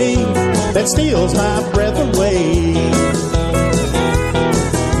for me that steals my breath away.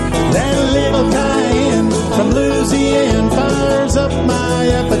 That little cayenne from Louisiana fires up my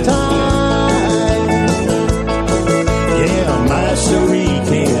appetite. Yeah, my Cherie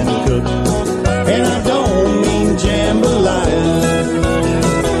can cook, and I don't mean jambalaya.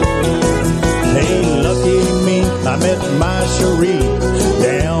 Hey, lucky me, I met my Cherie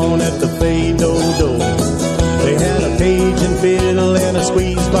down at the Fay-Do-Do. They had a Cajun fiddle and a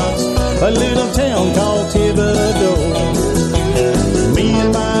squeeze box, a little town called Thibodeau. Me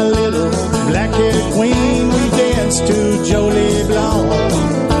and my little black-haired queen, we danced to Jolie Blanc.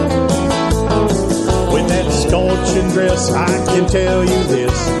 With that scorching dress, I can tell you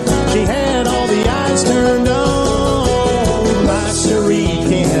this, she had all the eyes turned on. My Cherie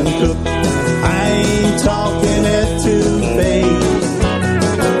can cook, I ain't talking etouffee.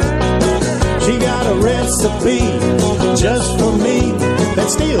 She got a recipe just for me that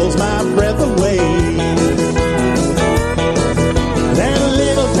steals my breath away. That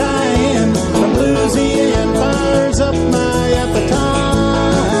little cayenne from Louisiana fires up my appetite.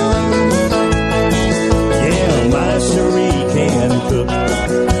 Yeah, my Cherie can cook,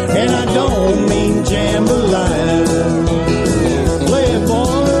 and I don't mean jambalaya. Play it,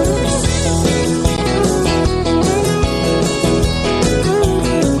 boys.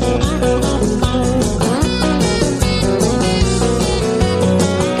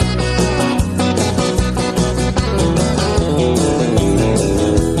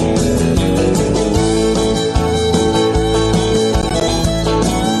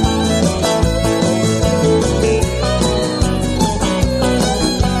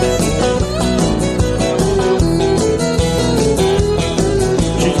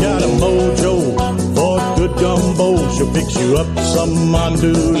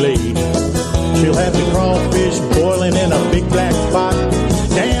 andouille. She'll have the crawfish boiling in a big black pot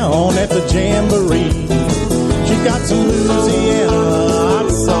down at the Jamboree. She's got some Louisiana hot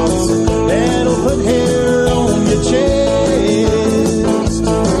sauce that'll put hair on your chest.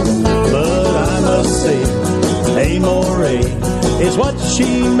 But I must say, Amore is what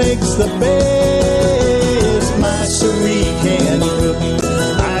she makes the best. My Cherie can cook.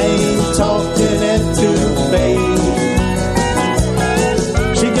 I ain't talking etouffee.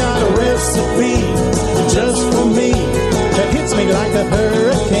 She got a recipe just for me that hits me like a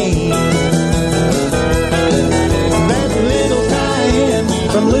hurricane. That little cayenne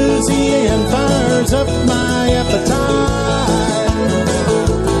from Louisiana fires up my appetite.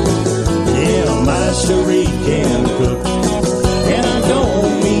 Yeah, my Cherie can cook, and I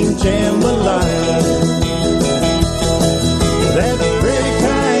don't mean jambalaya. That pretty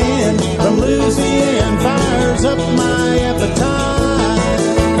cayenne from Louisiana fires up my appetite.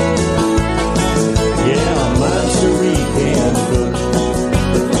 Yeah, my Cherie can cook.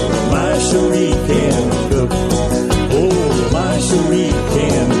 My Cherie can cook. Oh, my Cherie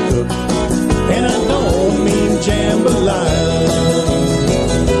can cook, and I don't mean jambalaya.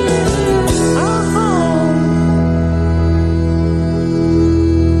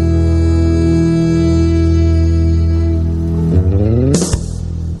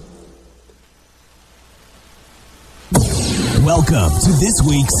 Welcome to this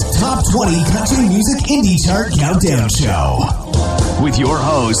week's Top 20 Country Music Indie Chart Countdown Show with your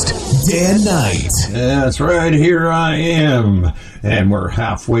host, Dan Knight. That's right, here I am. And we're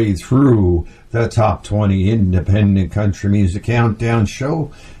halfway through the Top 20 Independent Country Music Countdown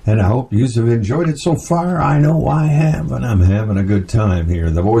Show. And I hope you have enjoyed it so far. I know I have, and I'm having a good time here.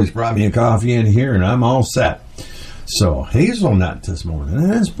 The boys brought me a coffee in here, and I'm all set. So, hazelnut this morning.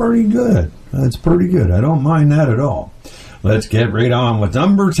 That's pretty good. That's pretty good. I don't mind that at all. Let's get right on with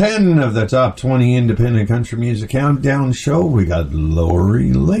number 10 of the Top 20 Independent Country Music Countdown Show. We got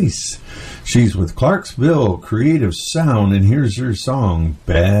Lori Lace. She's with Clarksville Creative Sound, and here's her song,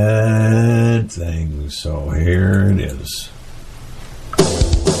 Bad Things. So here it is.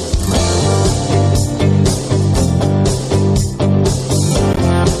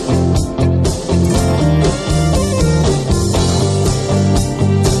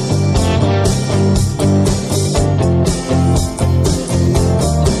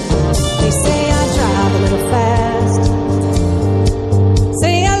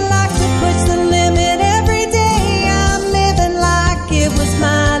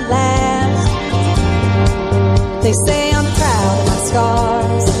 They say I'm proud of my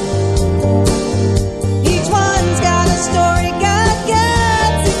scars. Each one's got a story, got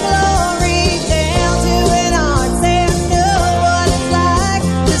guts and glory, down to an art. Say I know what it's like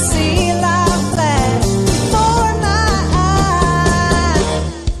to see life flash before my eyes,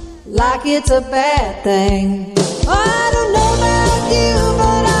 like it's a bad thing. Oh, I don't know about you,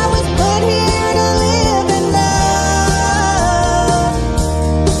 but I was put here to live and love.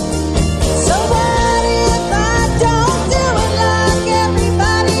 So what if I don't do it like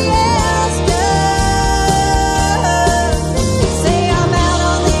everybody else does? Say I'm out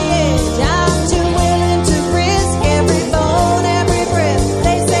on the edge, I'm too willing to risk every bone, every breath.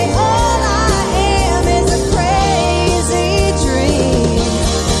 They say all I am is a crazy dream,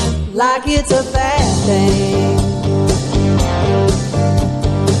 like it's a bad thing.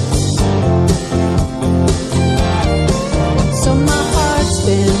 So my heart's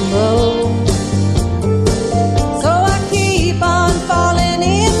been broke, so I keep on falling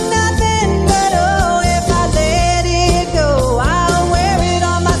in nothing but oh, if I let it go, I'll wear it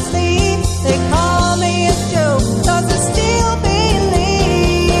on my sleeve. They call me a joke, 'cause I still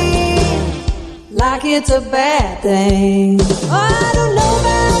believe like it's a bad thing. Oh, I don't know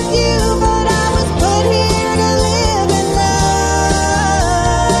about you, but I was put here to live and love.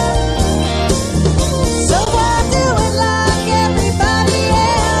 So I'll do it like everybody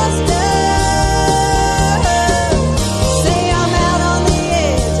else does. Say I'm out on the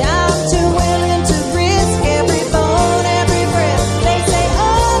edge, I'm too willing to risk every bone, every breath. They say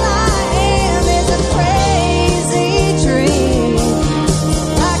all I am is a crazy dream,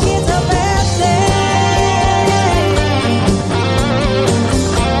 like it's a bad thing.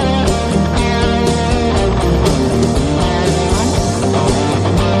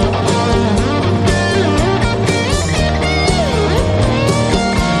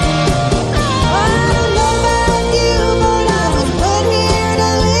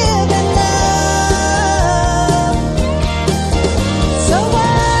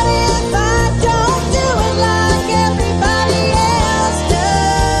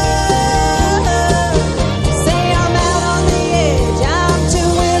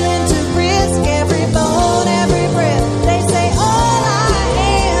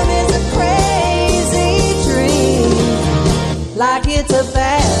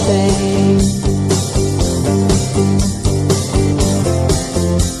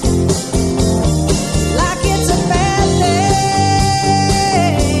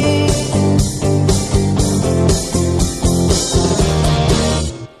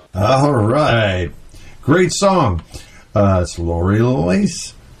 Great song. It's Lori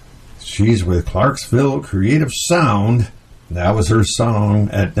Lace. She's with Clarksville Creative Sound. That was her song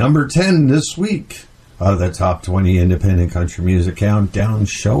at number 10 this week of the Top 20 Independent Country Music Countdown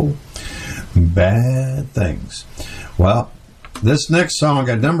Show. Bad Things. Well, this next song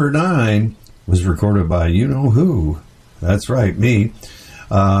at number 9 was recorded by you-know-who. That's right, me.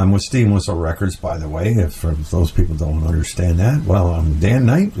 I'm with Steam Whistle Records, by the way, if those people don't understand that. Well, I'm Dan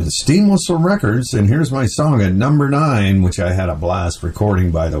Knight with Steam Whistle Records, and here's my song at number 9, which I had a blast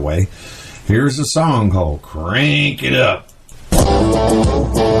recording, by the way. Here's a song called Crank It Up.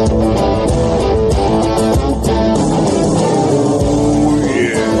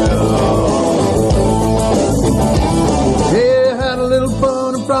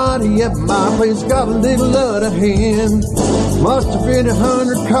 At my place, got a little out of hand. Must have been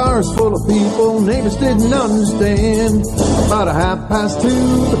 100 cars full of people, neighbors didn't understand. About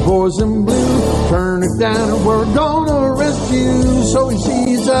 2:30, the boys in blue turn it down and we're gonna arrest you. So he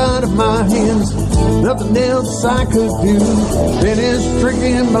sees out of my hands, nothing else I could do. Then his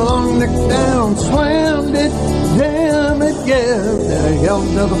tricky belong neck down, slammed it, damn it, yeah. Then I yelled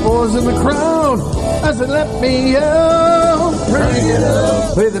to the boys in the crowd as they let me out. Crank it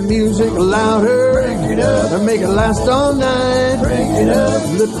up, play the music louder, crank it up, and make it last all night. Crank it up,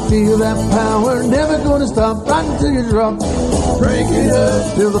 let me feel that power, never gonna stop, right until you drop. Crank it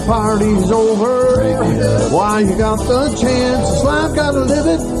up, till the party's over. Crank it up, why you got the chance, this life gotta live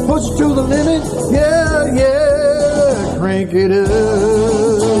it, push it to the limit, yeah, yeah, crank it up.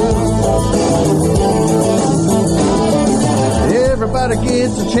 Everybody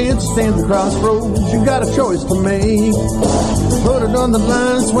gets a chance to stand at the crossroads. You got a choice to make. Put it on the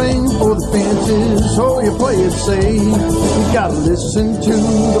line, swing for the fences, or you play it safe. You gotta listen to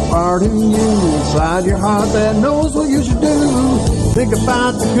the part in you inside your heart that knows what you should do. Think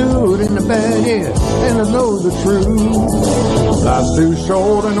about the good and the bad, yeah, and I know the truth. Life's too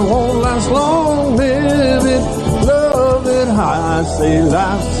short and it won't last long. Live it, love it, I say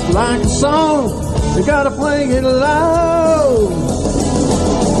life's like a song. You gotta play it loud.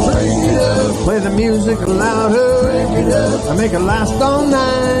 Crank it up, play the music louder. Crank it up, I make it last all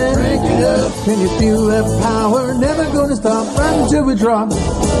night. Crank it up, can you feel that power? Never gonna stop right until we drop.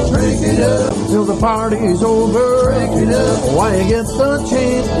 Crank it up, till the party's over. Crank it up, why you get the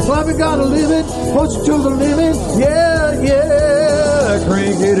chance? Life you gotta live it, push it to the limit. Yeah, yeah,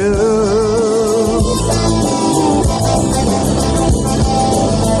 crank it up.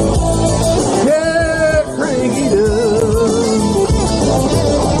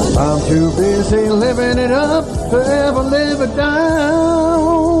 I'm too busy living it up to ever live it down.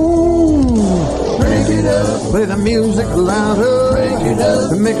 Crank it up, play the music louder. Crank it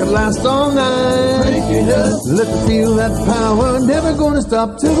up, and make it last all night. Crank it up, let me feel that power. Never gonna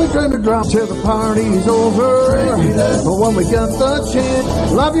stop till we dream to drop, till the party's over. Crank it up, but when we got the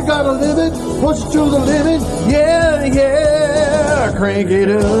chance, love you gotta live it, push it to the limit. Yeah, yeah, crank it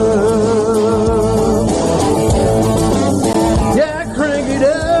up. Yeah, crank it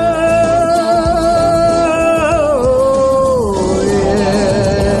up.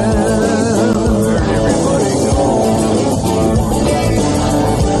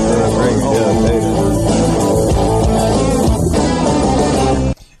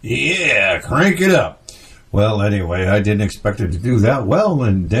 Crank it up. Well, anyway, I didn't expect it to do that well,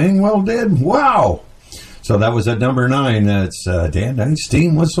 and dang well did. Wow. So that was at number 9. That's Dan Knight,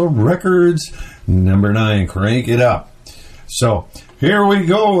 Steam Whistle Records. Number 9, Crank It Up. So here we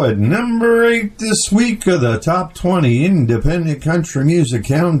go at number 8 this week of the Top 20 Independent Country Music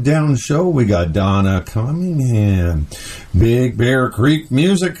Countdown Show. We got Donna Cunningham, Big Bear Creek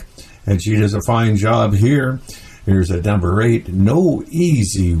Music, and she does a fine job here. Here's at number 8, No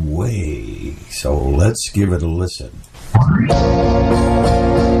Easy Way. So let's give it a listen.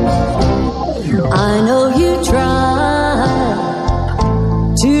 I know you tried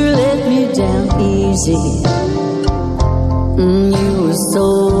to let me down easy. You were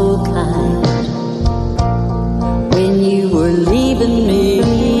so kind when you were leaving me.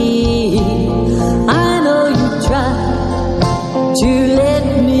 I know you tried to let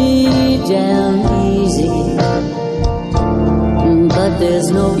me down easy, but there's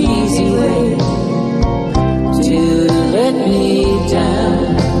no easy way to let me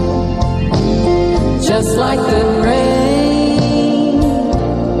down. Just like the rain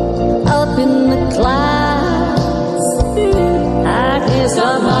up in the clouds, I can't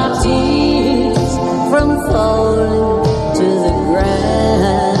stop my tears from falling to the ground.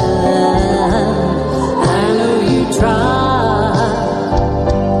 I know you tried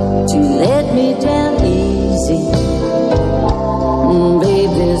to let me down easy.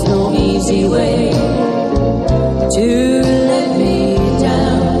 Babe, there's no easy way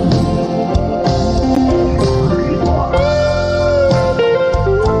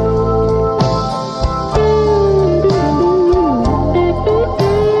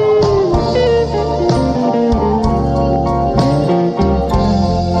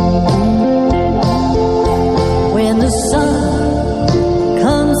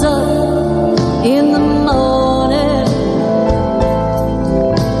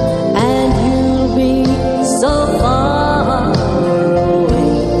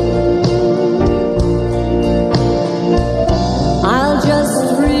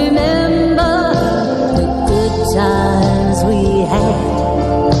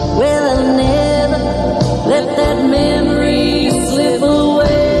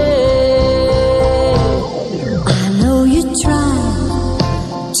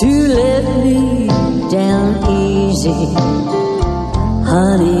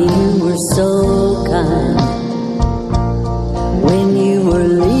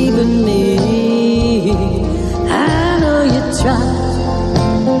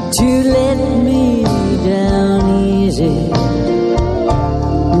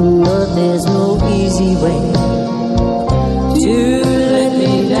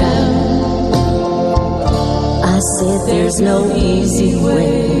there's no easy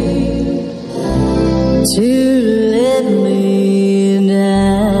way to let me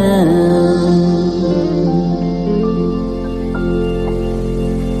down.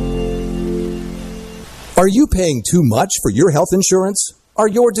 Are you paying too much for your health insurance? Are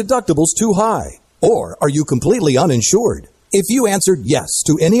your deductibles too high? Or are you completely uninsured? If you answered yes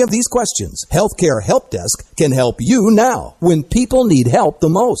to any of these questions, Healthcare Help Desk can help you now when people need help the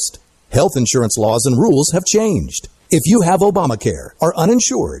most. Health insurance laws and rules have changed. If you have Obamacare, are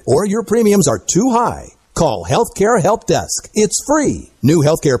uninsured, or your premiums are too high, call Healthcare Help Desk. It's free. New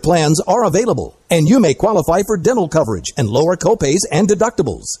healthcare plans are available, and you may qualify for dental coverage and lower copays and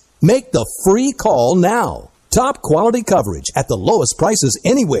deductibles. Make the free call now. Top quality coverage at the lowest prices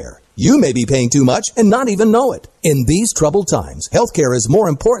anywhere. You may be paying too much and not even know it. In these troubled times, healthcare is more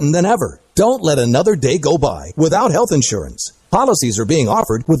important than ever. Don't let another day go by without health insurance. Policies are being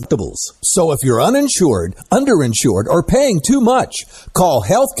offered with deductibles. So if you're uninsured, underinsured, or paying too much, call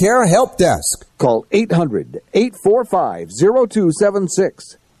Healthcare Help Desk. Call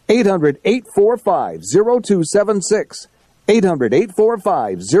 800-845-0276. 800-845-0276.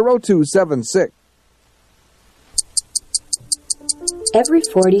 800-845-0276. Every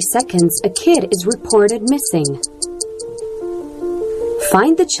 40 seconds, a kid is reported missing.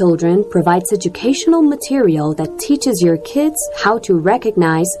 Find the Children provides educational material that teaches your kids how to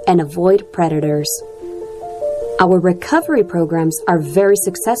recognize and avoid predators. Our recovery programs are very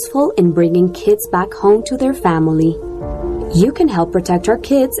successful in bringing kids back home to their family. You can help protect our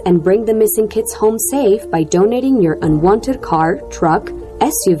kids and bring the missing kids home safe by donating your unwanted car, truck,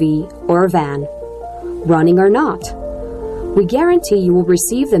 SUV, or van, running or not. We guarantee you will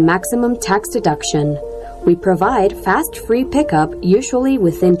receive the maximum tax deduction. We provide fast free pickup, usually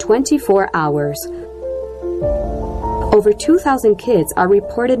within 24 hours. Over 2,000 kids are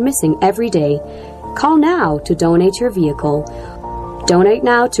reported missing every day. Call now to donate your vehicle. Donate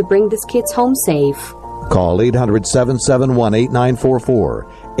now to bring these kids home safe. Call 800-771-8944.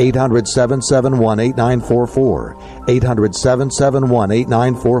 800-771-8944.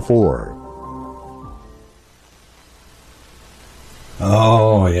 800-771-8944.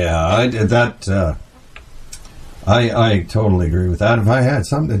 Oh, yeah, I did that. I totally agree with that. If I had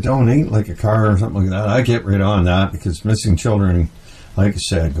something to donate, like a car or something like that, I'd get right on that, because missing children, like I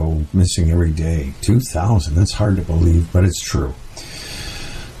said, go missing every day. 2,000, that's hard to believe, but it's true.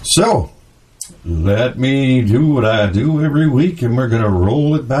 So, let me do what I do every week, and we're going to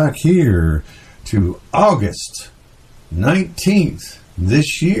roll it back here to August 19th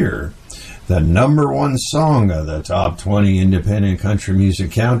this year. The number one song of the Top 20 Independent Country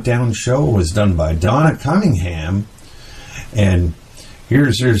Music Countdown Show was done by Donna Cunningham. And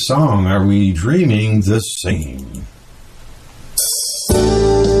here's her song, Are We Dreaming the Same?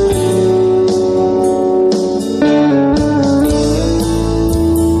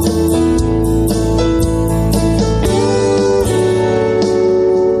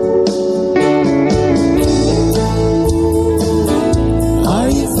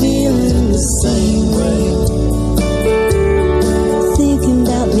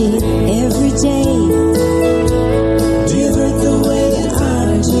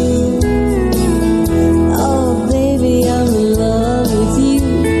 Baby,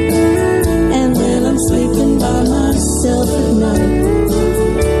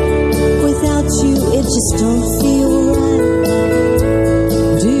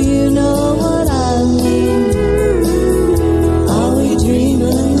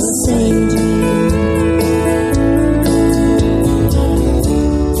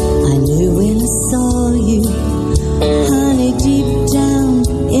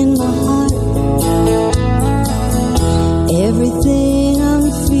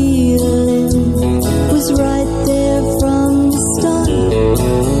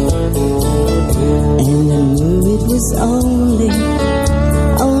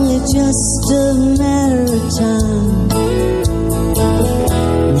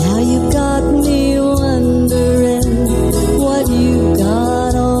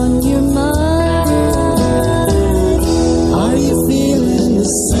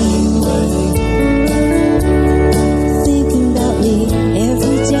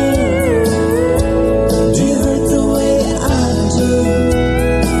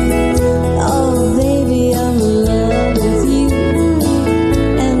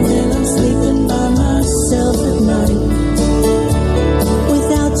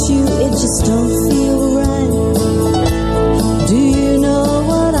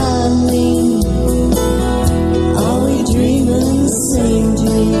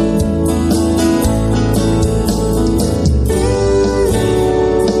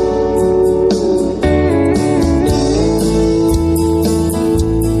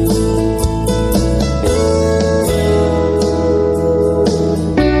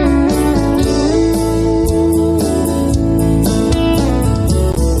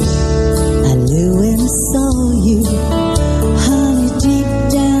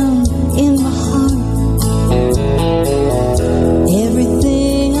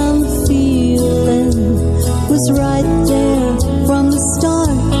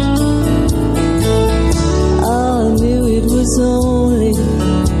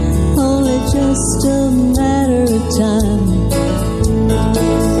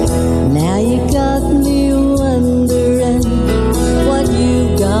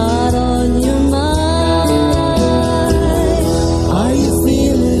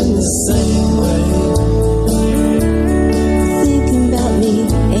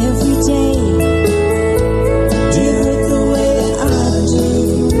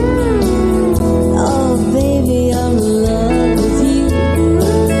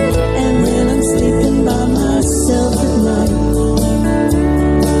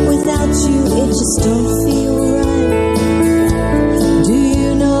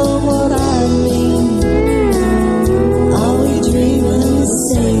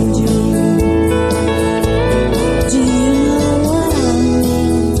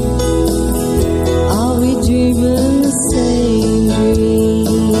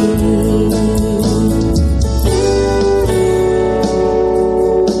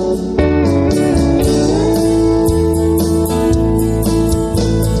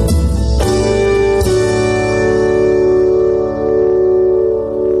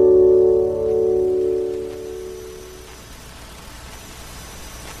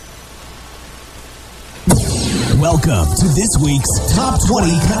 Welcome to this week's Top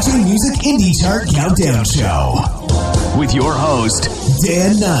 20 Country Music Indie Chart Countdown Show with your host,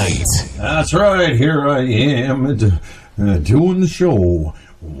 Dan Knight. That's right. Here I am doing the show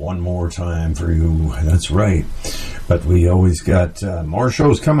one more time for you. That's right. But we always got more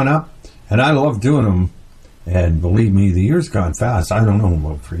shows coming up, and I love doing them. And believe me, the year's gone fast. I don't know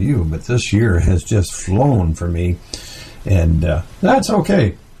about for you, but this year has just flown for me. And that's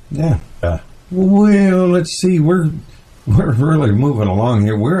okay. Yeah. Well, let's see. We're really moving along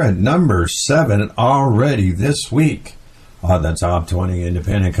here. We're at number 7 already this week on the Top 20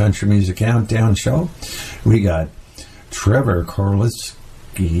 Independent Country Music Countdown Show. We got Trevor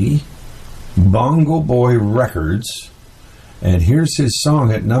Korlisky, Bongo Boy Records, and here's his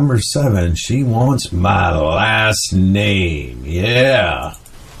song at number 7, She Wants My Last Name. Yeah.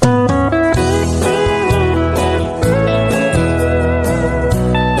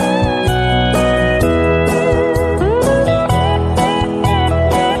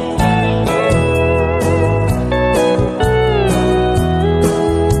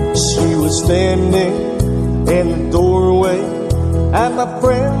 Standing in the doorway at my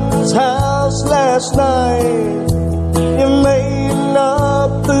friend's house last night. You may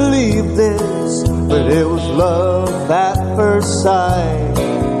not believe this, but it was love at first sight.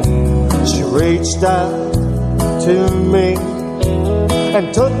 She reached out to me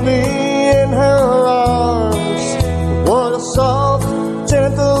and took me in her arms. What a soft,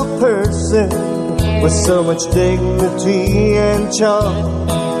 gentle person with so much dignity and charm.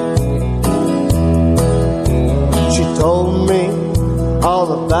 She told me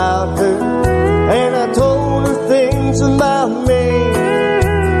all about her, and I told her things about me.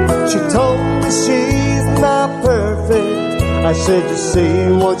 She told me she's not perfect. I said, you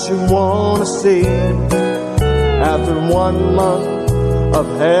see what you want to see. After 1 month of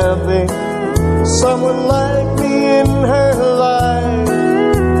having someone like me in her life,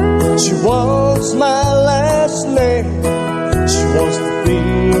 she wants my last name. She wants to be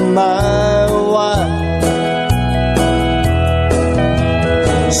my wife.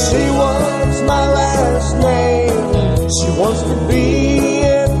 She wants my last name. She wants to be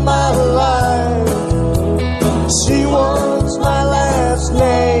in my life. She wants my last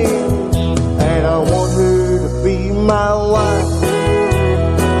name, and I want her to be my wife.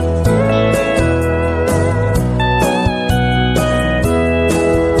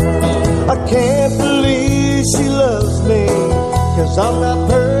 I can't believe she loves me, 'cause I'm not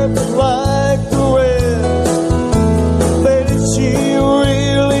perfect like the rest. But if she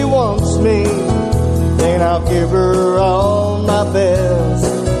really wants me, then I'll give her all my best.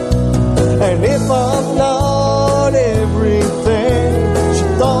 And if I'm not everything she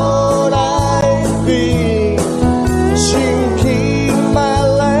thought I'd be, she can keep my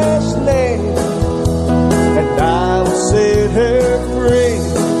last name, and I will set her free.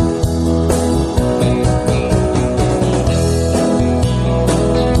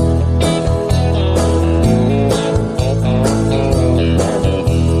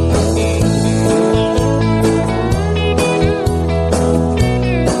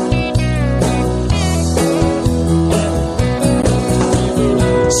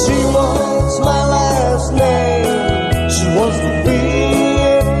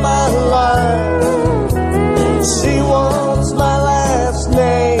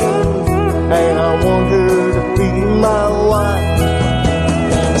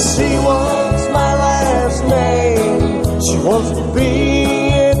 Wants to be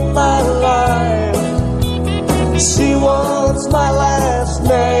in my life. She wants my last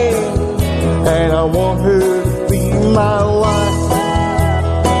name, and I want her to be my wife.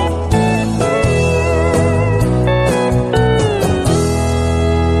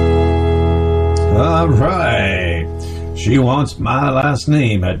 All right. She Wants My Last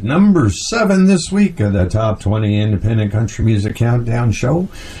Name at number 7 this week of the Top 20 Independent Country Music Countdown Show.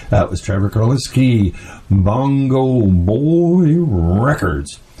 That was Trevor Korlisky, Bongo Boy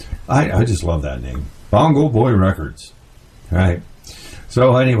Records. I just love that name. Bongo Boy Records. All right.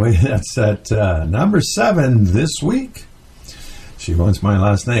 So anyway, that's at number 7 this week. She Wants My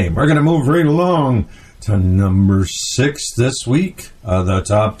Last Name. We're going to move right along to number 6 this week of the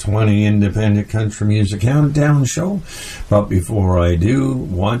Top 20 Independent Country Music Countdown Show. But before I do,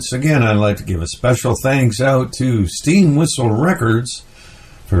 once again, I'd like to give a special thanks out to Steam Whistle Records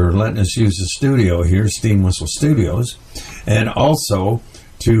for letting us use the studio here, Steam Whistle Studios, and also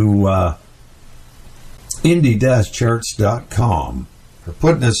to indie-charts.com for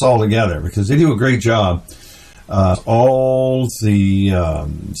putting this all together, because they do a great job. All the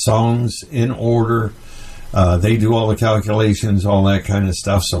songs in order. They do all the calculations, all that kind of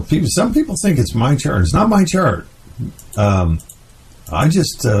stuff. So some people think it's my chart. It's not my chart. I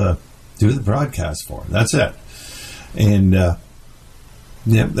just do the broadcast for them. That's it. And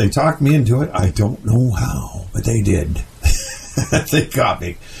yeah, they talked me into it. I don't know how, but they did. They got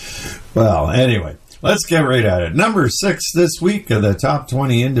me. Well, anyway, let's get right at it. Number 6 this week of the Top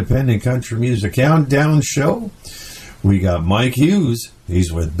 20 Independent Country Music Countdown Show. We got Mike Hughes.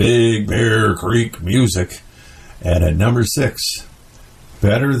 He's with Big Bear Creek Music. And at number 6,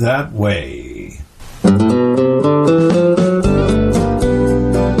 Better That Way.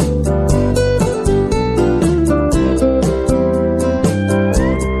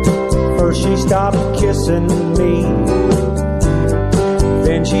 First she stopped kissing me,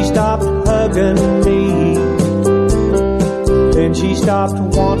 then she stopped hugging me, then she stopped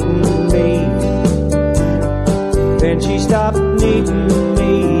wanting me, then she stopped needing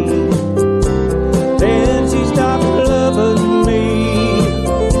me, then she stopped loving me,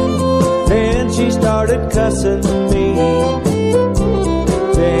 then she started cussing me,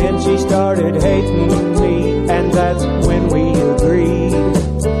 then she started hating me, and that's when we agreed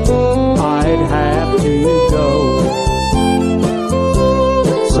I'd have to go.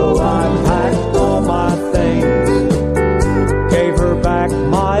 So I packed all my things, gave her back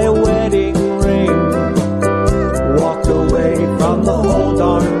my wedding ring, walked away from the whole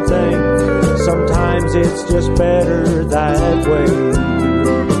darn thing. Sometimes it's just better that way.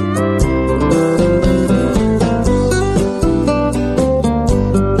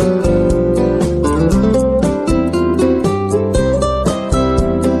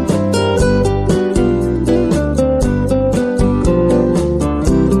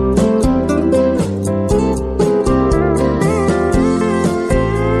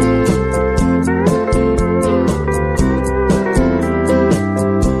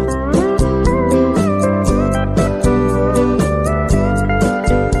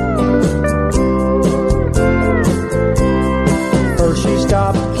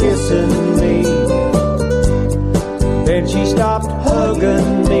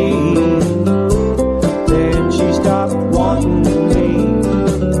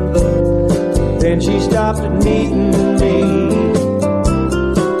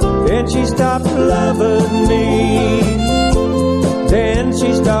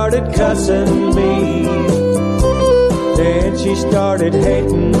 Cussing me, then she started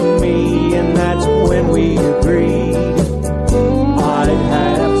hating me, and that's when we agreed I'd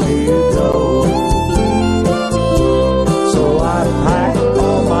have to go. So I packed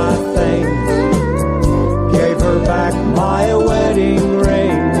all my things, gave her back my wedding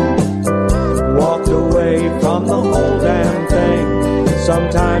ring, walked away from the whole damn thing.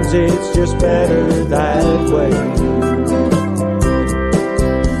 Sometimes it's just better that way.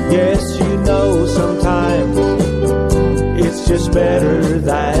 Yes, you know, sometimes it's just better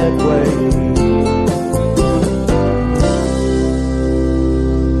that way.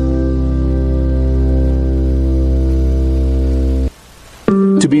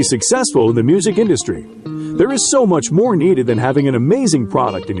 To be successful in the music industry, there is so much more needed than having an amazing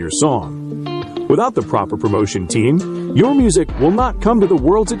product in your song. Without the proper promotion team, your music will not come to the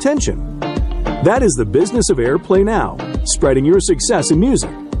world's attention. That is the business of Airplay Now, spreading your success in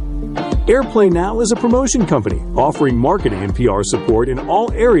music. Airplay Now is a promotion company offering marketing and PR support in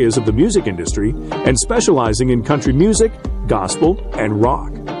all areas of the music industry and specializing in country music, gospel, and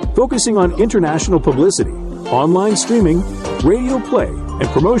rock, focusing on international publicity, online streaming, radio play, and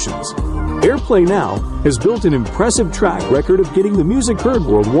promotions. Airplay Now has built an impressive track record of getting the music heard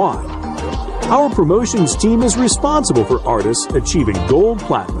worldwide. Our promotions team is responsible for artists achieving gold,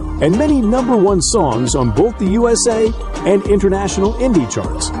 platinum, and many #1 songs on both the USA and international indie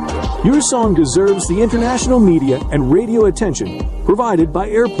charts. Your song deserves the international media and radio attention provided by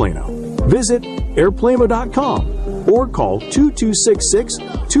Airplay Now. Visit airplaymo.com or call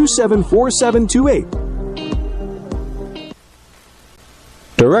 2266-274728.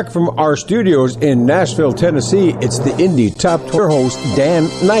 Direct from our studios in Nashville, Tennessee, it's the Indie Top 20 host, Dan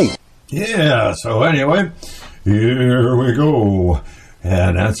Knight. Yeah, so anyway, here we go.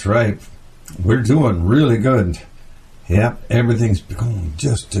 And that's right. We're doing really good. Yep, everything's going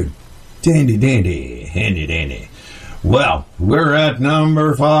just a dandy, handy. Well, we're at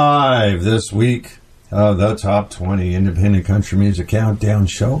number 5 this week of the Top 20 Independent Country Music Countdown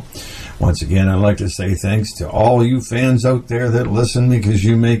Show. Once again, I'd like to say thanks to all you fans out there that listen, because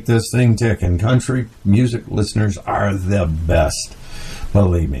you make this thing tick, and country music listeners are the best.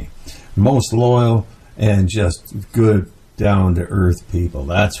 Believe me. Most loyal and just good, down-to-earth people.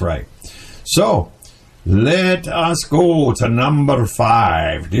 That's right. So, let us go to number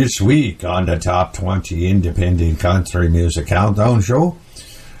 5 this week on the Top 20 Independent Country Music Countdown Show.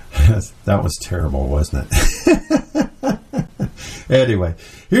 That was terrible, wasn't it? Anyway,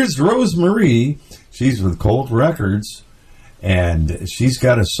 here's Rosemarie. She's with Colt Records, and she's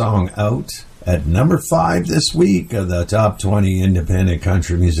got a song out at number 5 this week of the Top 20 Independent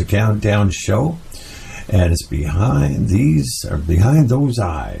Country Music Countdown show. And it's Behind Those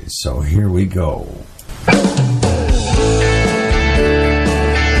Eyes. So here we go.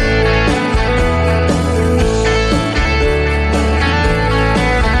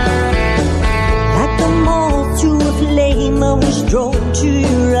 Like a moth to a flame, I was drawn to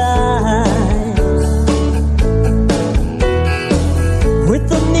your eyes.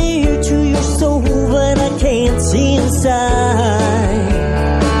 With a mirror to your soul, but I can't see inside.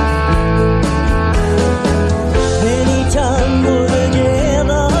 Anytime we're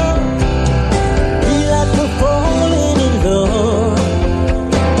together, feel like we're falling in love.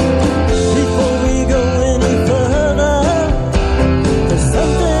 Before we go any further, there's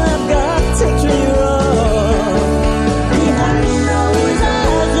something I've got to clear up. Behind those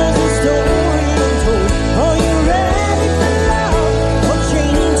eyes, there's a story untold. Are you ready for love or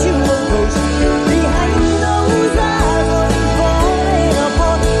changing to a ghost? Behind those eyes, are you falling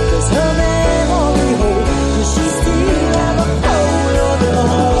apart? Does her memory hold? Does she still have a hold on your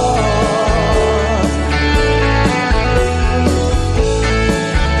heart?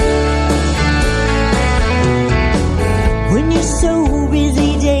 When you're so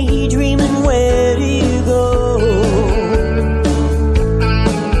busy daydreaming, where do you go?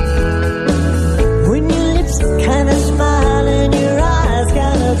 When your lips kinda smile and your eyes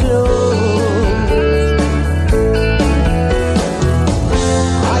kinda close,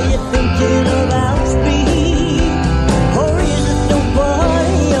 are you thinking about me? Or is it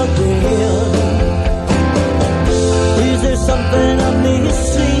nobody out there? Is there something I'm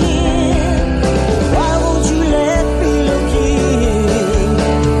missing? Why won't you let me look in?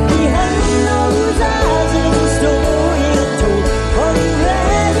 Behind those eyes there's a story untold. Are you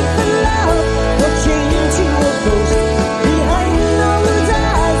ready for love or changing to a ghost? Behind those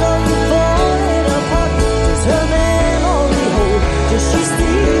eyes are you falling apart? Does her memory hold? Does she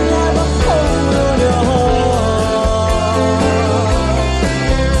still have a hold on your heart?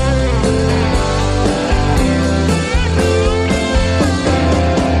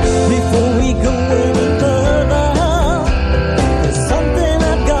 Before we go any further, there's something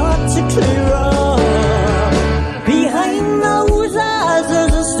I've got to clear up. Behind those eyes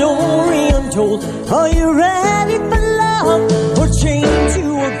there's a story untold. Are you ready for love or chained to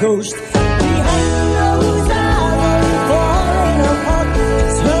a ghost? Behind those eyes are you falling apart?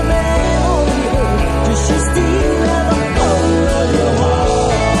 Does her memory hold? Does she still have a hold on your heart?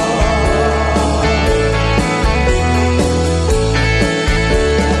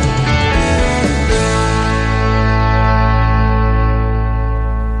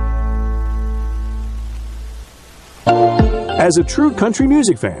 As a true country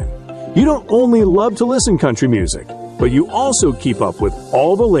music fan, you don't only love to listen country music, but you also keep up with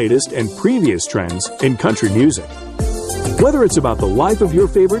all the latest and previous trends in country music. Whether it's about the life of your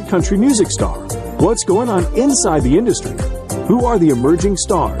favorite country music star, what's going on inside the industry, who are the emerging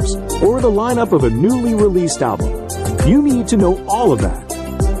stars, or the lineup of a newly released album, you need to know all of that.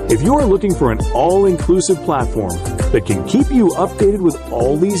 If you're looking for an all-inclusive platform that can keep you updated with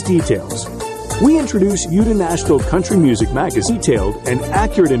all these details, we introduce you to Nashville Country Music Magazine, detailed and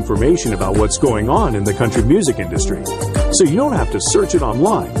accurate information about what's going on in the country music industry, so you don't have to search it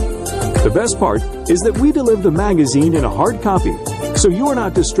online. The best part is that we deliver the magazine in a hard copy, so you are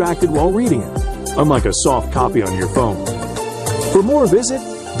not distracted while reading it, unlike a soft copy on your phone. For more, visit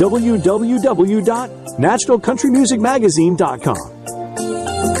www.NashvilleCountryMusicMagazine.com.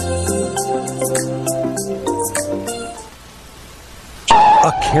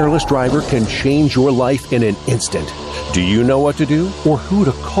 A careless driver can change your life in an instant. Do you know what to do or who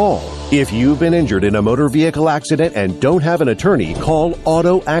to call? If you've been injured in a motor vehicle accident and don't have an attorney, call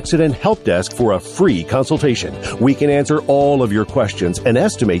Auto Accident Help Desk for a free consultation. We can answer all of your questions and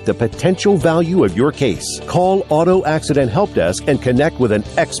estimate the potential value of your case. Call Auto Accident Help Desk and connect with an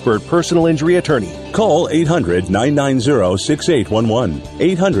expert personal injury attorney. Call 800-990-6811.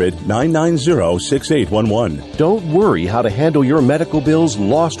 800-990-6811. Don't worry how to handle your medical bills,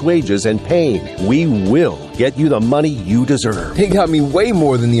 lost wages, and pain. We will get you the money you deserve. They got me way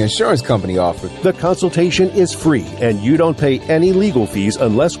more than the insurance company offered. The consultation is free, and you don't pay any legal fees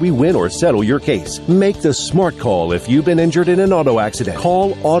unless we win or settle your case. Make the smart call if you've been injured in an auto accident.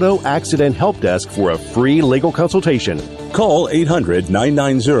 Call Auto Accident Help Desk for a free legal consultation. Call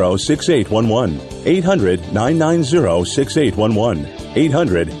 800-990-6811. 800-990-6811.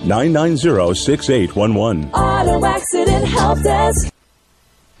 800-990-6811. Auto Accident Help Desk.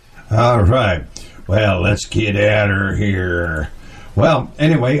 All right. Well, let's get at her here. Well,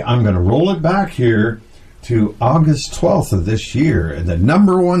 anyway, I'm going to roll it back here to August 12th of this year. And the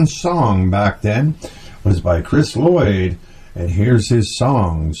number one song back then was by Chris Lloyd. And here's his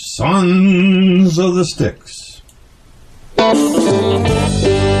song, Sons of the Sticks. I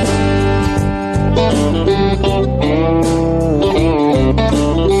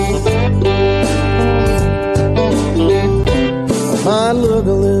might look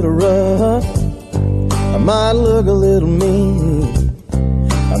a little rough, I might look a little mean,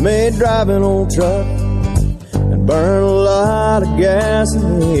 I may drive an old truck and burn a lot of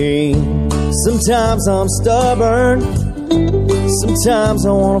gasoline. Sometimes I'm stubborn, sometimes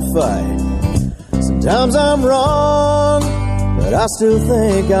I want to fight, sometimes I'm wrong, but I still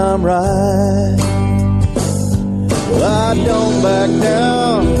think I'm right. Well, I don't back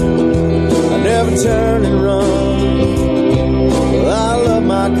down, I never turn and run. Well, I love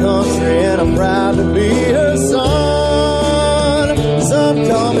my country and I'm proud to be her son. Some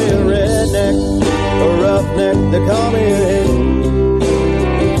call me a redneck, a roughneck, they call me a hick,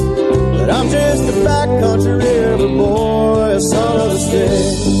 but I'm just a backcountry river boy, a son of the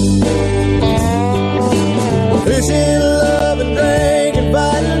sticks. Fishing, loving, drinking,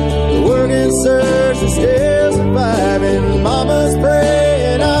 fighting, working, searching, still surviving. Mama's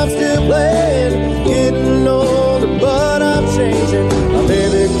praying, I'm still playing, getting older, but I'm changing. I may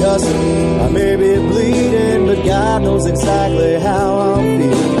be cussing, I may be bleeding, but God knows exactly how I'm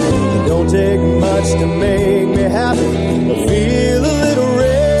feeling. It don't take much to make me happy, I feel a little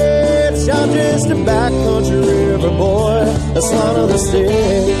rich. I'm just a backcountry river boy, a son of the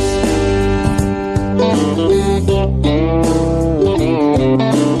sticks.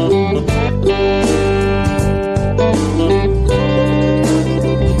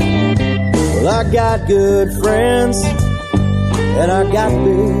 Well, I got good friends and I got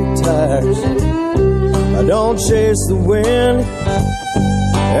big tires. I don't chase the wind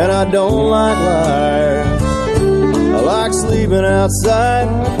and I don't like liars. I like sleeping outside,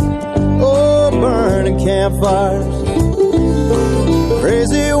 oh, burning campfires,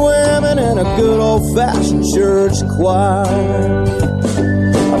 crazy women and a good old-fashioned church choir.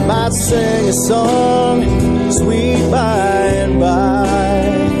 I might sing a song, sweet by and by.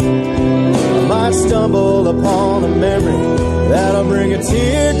 I might stumble upon a memory that'll bring a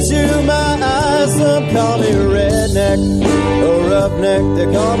tear to my eyes. Some call me a redneck, a roughneck, they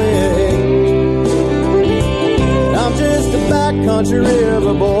call me a hick. I'm just a backcountry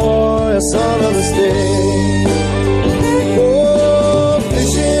river boy, a son of the sticks. Oh,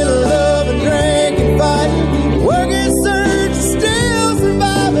 fishing, loving, drinking, fighting, working, searching, still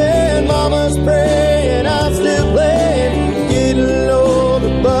surviving. Mama's praying, I'm still playing, getting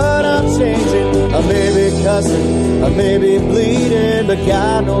older, but I'm changing. I may be cussing, I may be bleeding, but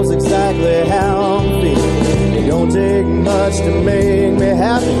God knows exactly how I'm feeling. It don't take much to make me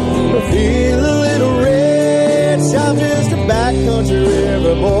happy, I feel a little rich. I'm just a backcountry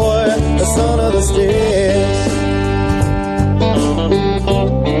river boy, a son of the sticks.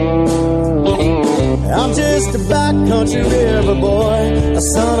 I'm just a backcountry river boy, a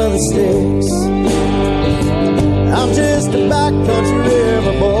son of the sticks. I'm just a backcountry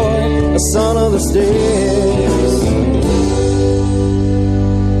river boy, a son of the sticks.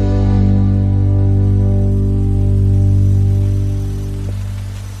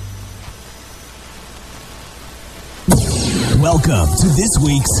 Welcome to this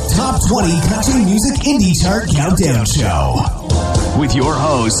week's Top 20 Country Music Indie Chart Countdown Show with your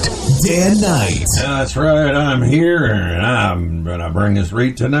host, Dan Knight. That's right, I'm here and I'm going to bring us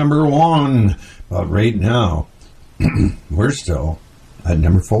right to number one. But right now, we're still at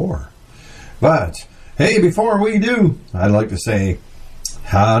number 4. But, hey, before we do, I'd like to say,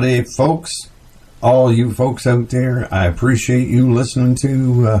 howdy, folks. All you folks out there, I appreciate you listening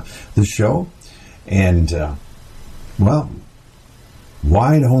to the show. And, well,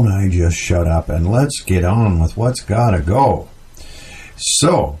 why don't I just shut up and let's get on with what's got to go.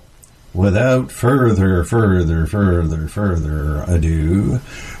 So, without further ado,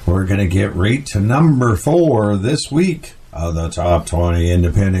 we're going to get right to number 4 this week of the Top 20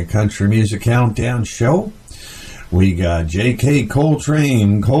 Independent Country Music Countdown Show. We got J.K.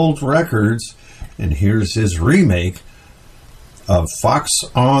 Coltrane, Colt Records, and here's his remake of Fox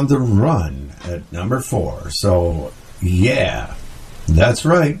on the Run at number 4. So, yeah, that's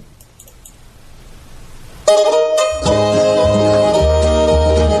right.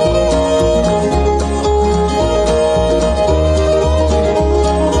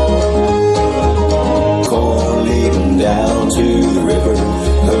 Corn leading down to the river,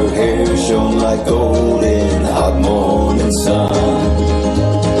 her hair shone like gold in the hot morning sun.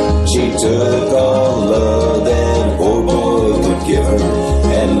 She took all love that a poor boy would give her.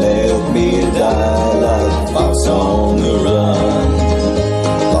 on the run.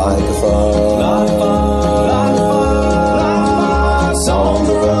 Like a fox on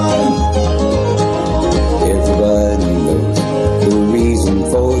the run. Everybody knows the reason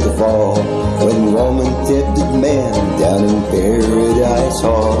for the fall, when woman tempted man down in Paradise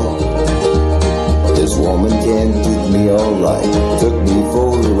Hall. This woman tempted me alright, took me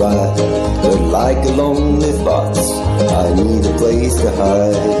for a ride, but like a lonely fox, I need a place to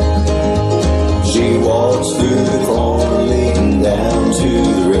hide. She walks through the corn leading down to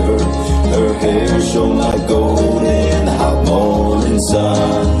the river. Her hair shone like gold in the hot morning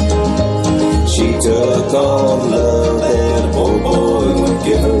sun. She took all the love that a poor boy would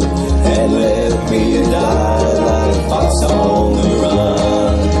give her, and left me to die like a fox on the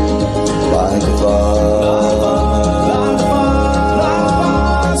run. Like a fox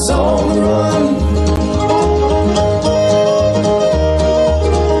on the run.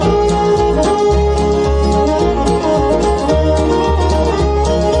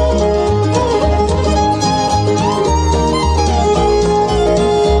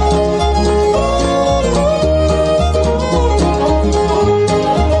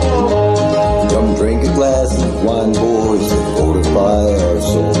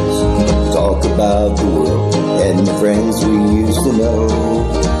 About the world and the friends we used to know.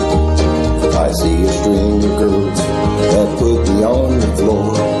 I see a string of girls that put me on the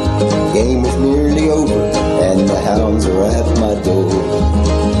floor. The game is nearly over and the hounds are at my door.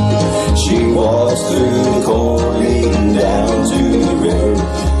 She walks through the corn leading down to the river.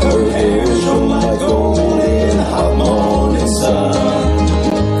 Her hair shone like gold in the hot morning sun.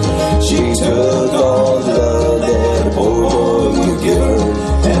 She took all the love that a poor boy would give her,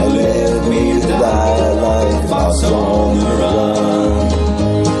 and left me to die like a fox on the run.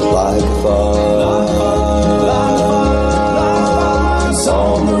 Like a fox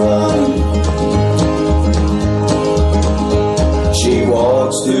on the run. She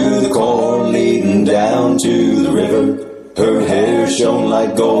walks through the corn leading down to the river. Her hair shone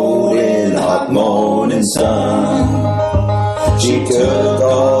like gold in the hot morning sun. She took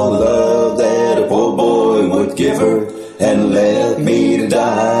all the love that a poor boy would give her, and left me to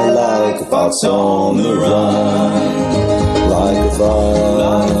die like a fox on the run. Like a fox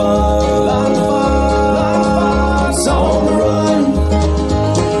on the run.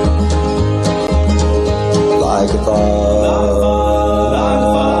 Like a fox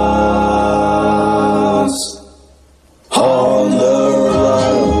on the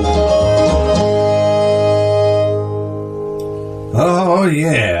run. Oh,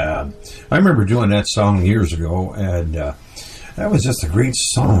 yeah. I remember doing that song years ago, and that was just a great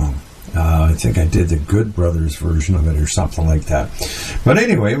song. I think I did the Good Brothers version of it or something like that. But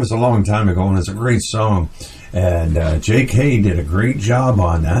anyway, it was a long time ago, and it's a great song. And J.K. did a great job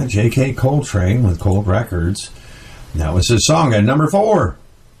on that. J.K. Coltrane with Cold Records. That was his song at number 4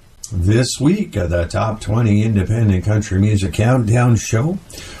 this week of the Top 20 Independent Country Music Countdown Show.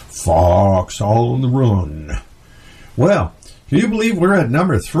 Fox on the Run. Well, can you believe we're at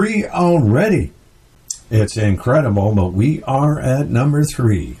number 3 already? It's incredible, but we are at number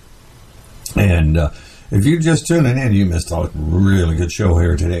 3. And if you're just tuning in, you missed a really good show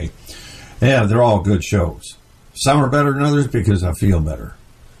here today. Yeah, they're all good shows. Some are better than others because I feel better,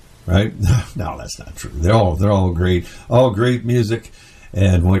 right? No, that's not true. They're all great music.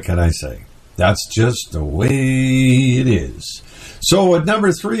 And what can I say? That's just the way it is. So at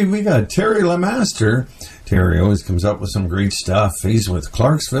number 3, we got Terry LeMaster. Terry always comes up with some great stuff. He's with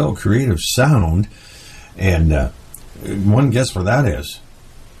Clarksville Creative Sound. And one guess where that is?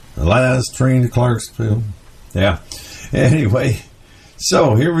 The last train to Clarksville. Yeah. Anyway,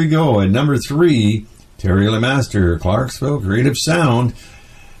 so here we go. At number 3, Terry LeMaster, Clarksville Creative Sound,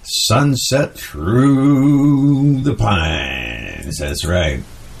 Sunset Through the Pines. That's right.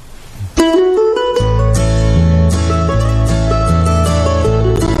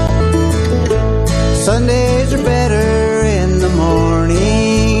 Sundays are better in the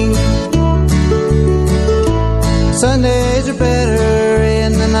morning. Sundays are better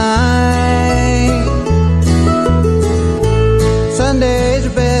in the night. Sundays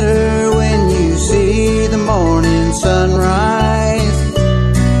are better when you see the morning sunrise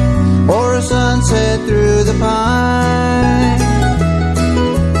or a sunset through the pine.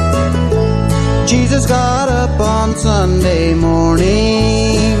 Jesus got up on Sunday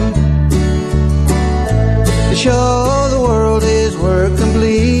morning to show the world his work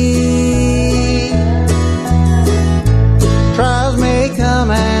complete. Trials may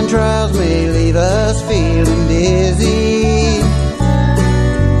come and trials may leave us feeling dizzy,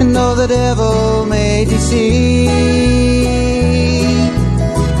 and though the devil may deceive,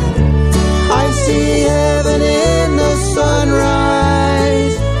 I see heaven in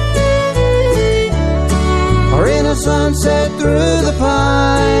sunset through the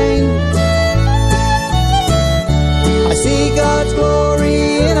pine. I see God's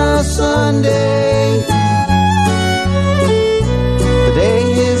glory in a Sunday, the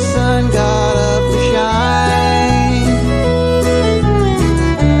day His sun got up to shine.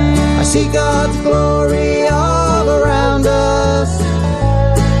 I see God's glory all around us.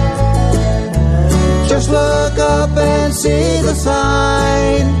 Just look up and see the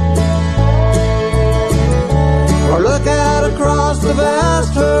sign, or look out across the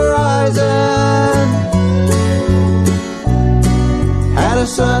vast horizon at a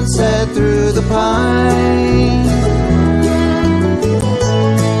sunset through the pine.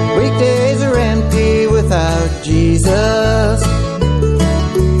 Weekdays are empty without Jesus.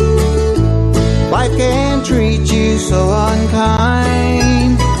 Life can treat you so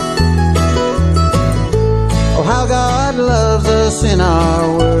unkind. Oh, how God loves us in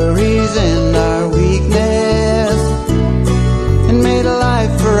our worries and our weakness, and made a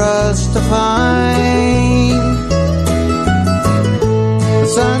life for us to find. The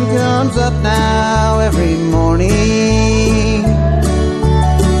sun comes up now every morning,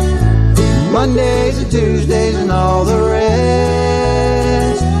 Mondays and Tuesdays and all the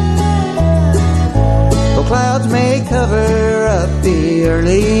rest. Though clouds may cover up the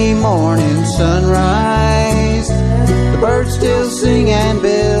early morning sunrise, the birds still sing and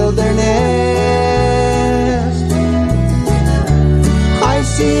build their nest. I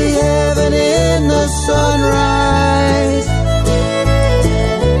see heaven in the sunrise,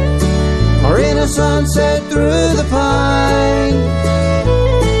 or in a sunset through the pine.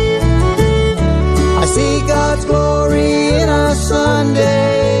 I see God's glory in a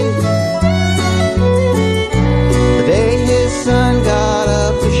Sunday, the day His sun got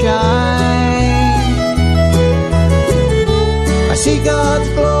up to shine. I see God's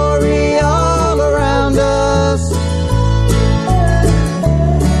glory all around us.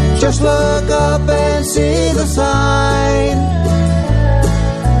 Just look up and see the sign,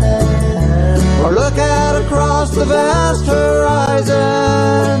 or look out across the vast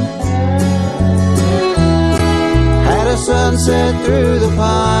horizon at a sunset through the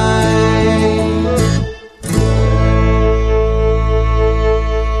pine.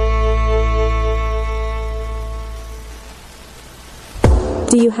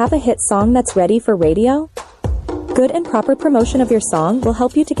 Do you have a hit song that's ready for radio? Good and proper promotion of your song will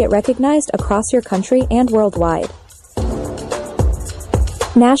help you to get recognized across your country and worldwide.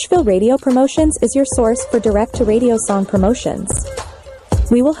 Nashville Radio Promotions is your source for direct-to-radio song promotions.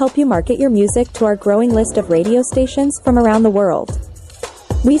 We will help you market your music to our growing list of radio stations from around the world.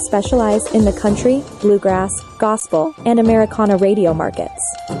 We specialize in the country, bluegrass, gospel, and Americana radio markets.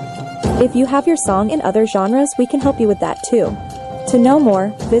 If you have your song in other genres, we can help you with that too. To know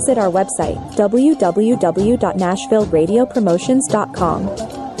more, visit our website, www.nashvilleradiopromotions.com.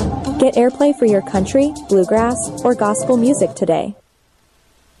 Get airplay for your country, bluegrass, or gospel music today.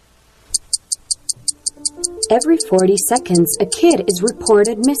 Every 40 seconds, a kid is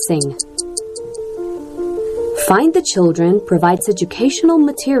reported missing. Find the Children provides educational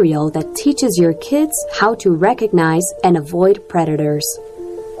material that teaches your kids how to recognize and avoid predators.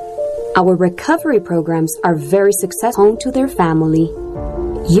 Our recovery programs are very successful home to their family.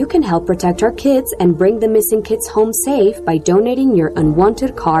 You can help protect our kids and bring the missing kids home safe by donating your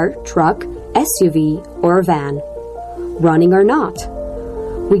unwanted car, truck, SUV, or van, running or not.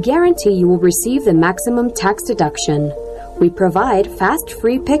 We guarantee you will receive the maximum tax deduction. We provide fast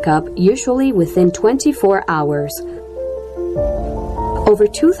free pickup, usually within 24 hours. Over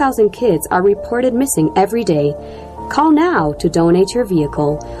 2,000 kids are reported missing every day. Call now to donate your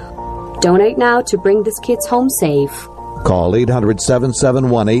vehicle. Donate now to bring these kids home safe. Call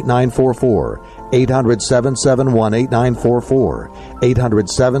 800-771-8944, 800-771-8944,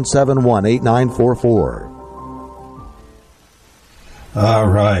 800-771-8944. All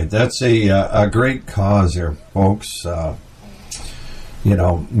right, that's a great cause here, folks.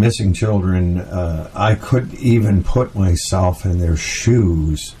 Missing children. I couldn't even put myself in their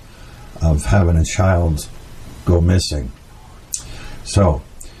shoes of having a child go missing. So,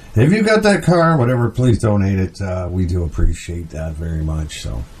 if you got that car, whatever, please donate it. We do appreciate that very much.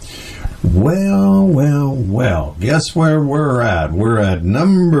 So, well. Guess where we're at? We're at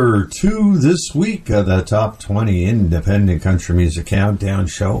number 2 this week of the Top 20 Independent Country Music Countdown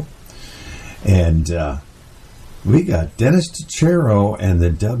Show. And we got Dennis DiCero and the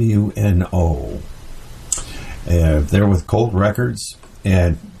WNO. They're with Colt Records.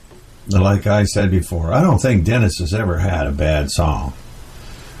 And like I said before, I don't think Dennis has ever had a bad song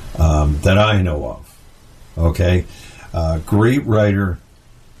that I know of. Okay? Great writer.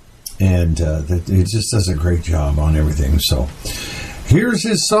 And it just does a great job on everything. So here's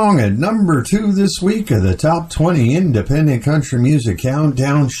his song at number 2 this week of the Top 20 Independent Country Music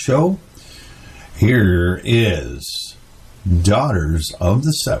Countdown Show. Here is Daughters of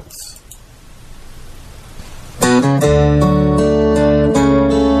the South.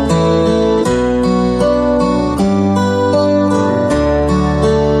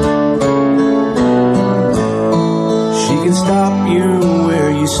 She can stop you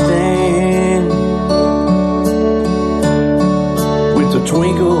where you stand with a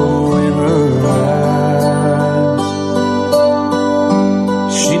twinkle in her eyes.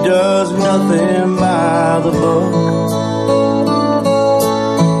 She does nothing by the book.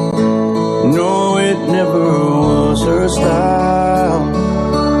 No, it never was her style.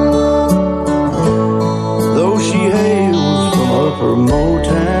 Though she hails from upper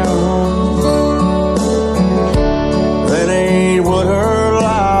Motown, that ain't what her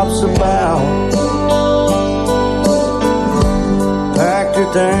life's about. Packed her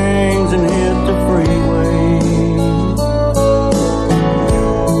things and hit the freeway,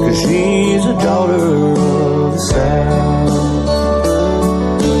 'cause she's a daughter of the South.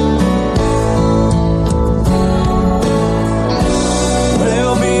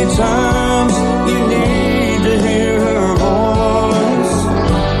 There'll be times you need to hear her voice.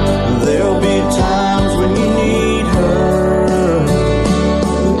 There'll be times when you need her,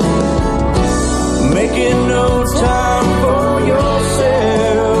 making no time for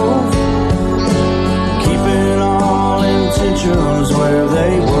yourself, keeping all intentions where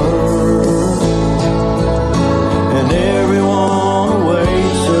they were, and everyone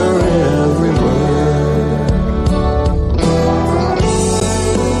awaits her everywhere.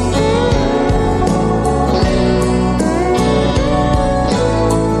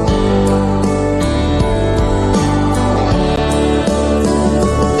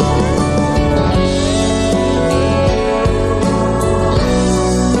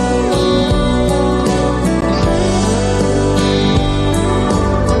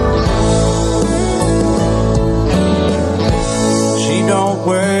 She don't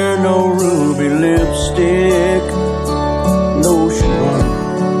wear no ruby lipstick, no she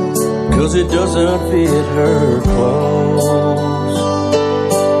don't, 'cause it doesn't fit her clothes.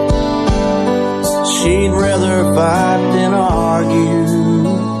 She'd rather fight than argue.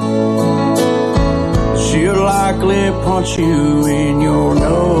 She'll likely punch you in your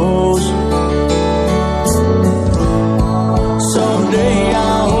nose. Someday I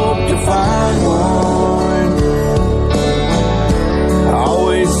hope to find one,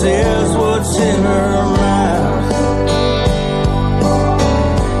 always says what's in her mouth,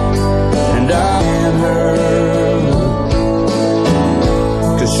 and I am her,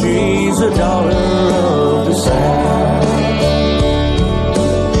 'cause she's a daughter of the South.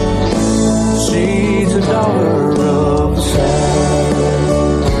 She's a daughter of the South,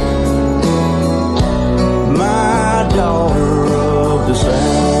 my daughter of the South.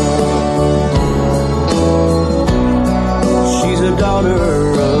 She's a daughter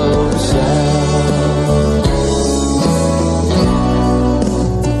of the South.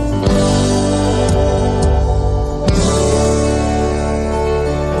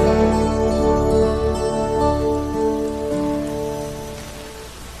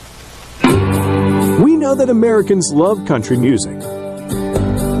 We know that Americans love country music.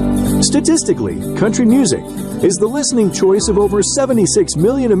 Statistically, country music is the listening choice of over 76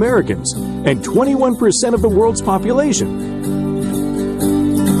 million Americans and 21% of the world's population.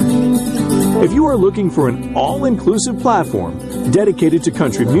 If you are looking for an all-inclusive platform dedicated to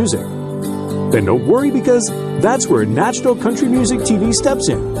country music, then don't worry, because that's where National Country Music TV steps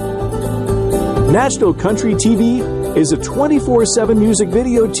in. National Country TV is a 24/7 music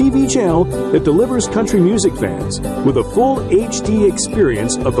video TV channel that delivers country music fans with a full HD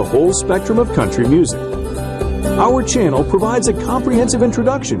experience of the whole spectrum of country music. Our channel provides a comprehensive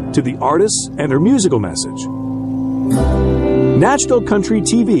introduction to the artists and their musical message. National Country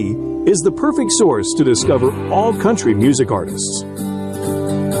TV is the perfect source to discover all country music artists.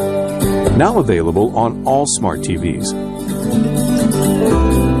 Now available on all smart TVs.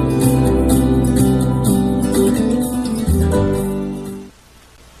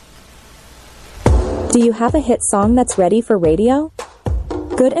 Do you have a hit song that's ready for radio?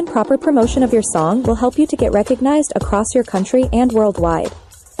 Good and proper promotion of your song will help you to get recognized across your country and worldwide.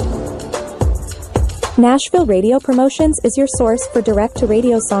 Nashville Radio Promotions is your source for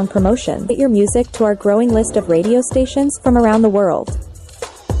direct-to-radio song promotion. Get your music to our growing list of radio stations from around the world.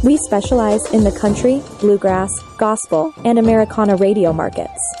 We specialize in the country, bluegrass, gospel, and Americana radio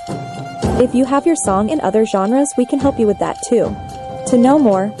markets. If you have your song in other genres, we can help you with that too. To know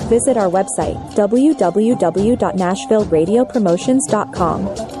more, visit our website,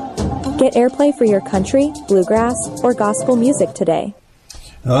 www.nashvilleradiopromotions.com. Get airplay for your country, bluegrass, or gospel music today.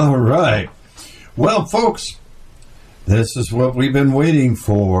 All right. Well, folks, this is what we've been waiting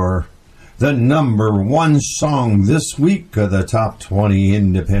for. The number one song this week of the Top 20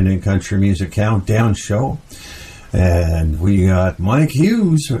 Independent Country Music Countdown Show. And we got Mike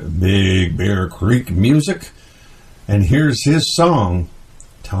Hughes, Big Bear Creek Music. And here's his song,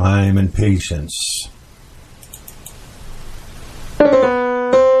 Time and Patience.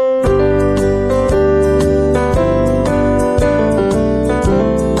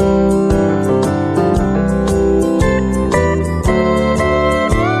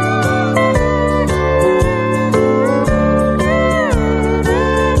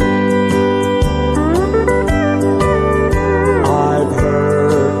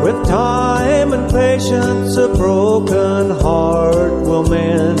 A broken heart will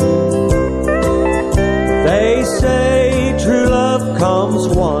mend. They say true love comes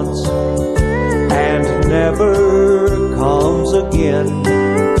once and never comes again.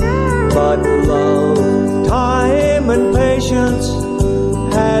 But love, time, and patience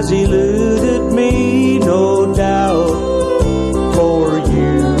has eluded me, no doubt. For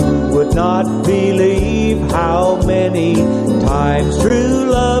you would not believe how many times true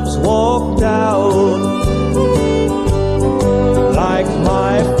love's walked out. Like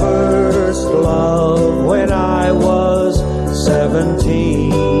my first love when I was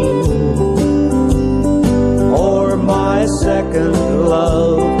 17, or my second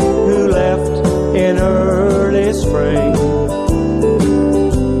love who left in early spring,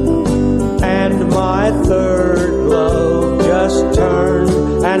 and my third love just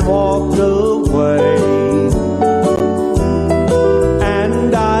turned and walked away,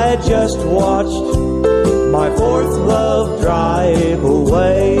 and I just watched my fourth love drive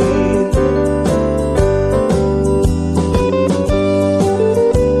away.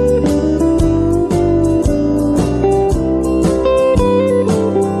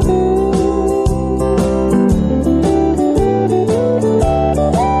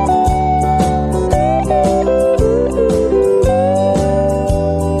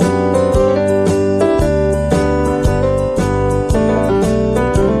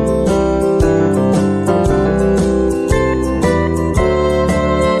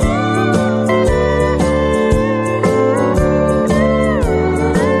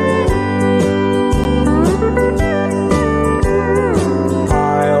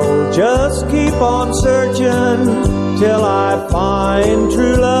 On searching till I find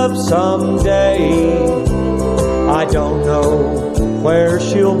true love someday. I don't know where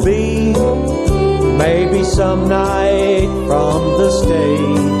she'll be, maybe some night from the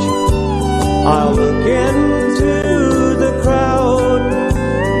stage. I'll look into the crowd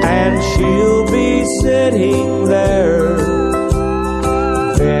and she'll be sitting there.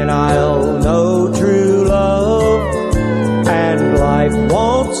 Then I'll know true love and life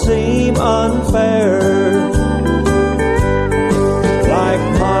won't seem unfair. Like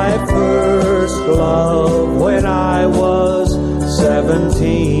my first love when I was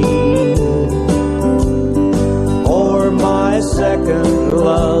 17, or my second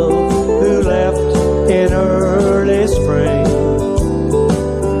love who left in early spring,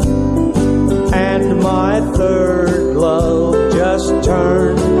 and my third love just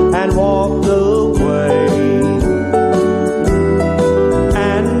turned and walked away.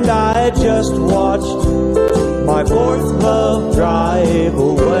 I just watched my fourth love drive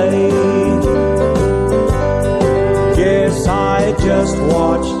away. Yes, I just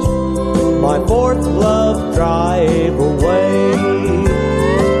watched my fourth love drive away.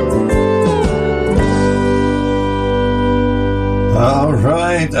 All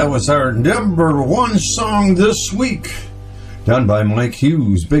right, that was our number one song this week, done by Mike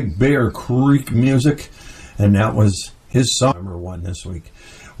Hughes, Big Bear Creek Music, and that was his song number one this week.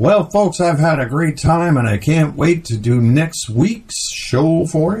 Well, folks, I've had a great time, and I can't wait to do next week's show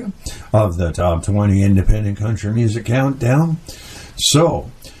for you of the Top 20 Independent Country Music Countdown. So,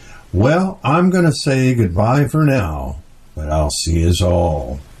 well, I'm going to say goodbye for now, but I'll see you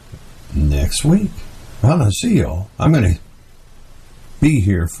all next week. I'll see you all. I'm going to be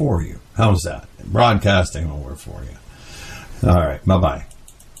here for you. How's that? Broadcasting over for you. All right, bye-bye.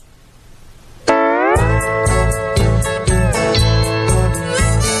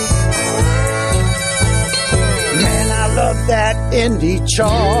 That indie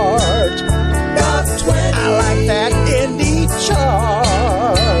chart. Top 20. I like that indie chart.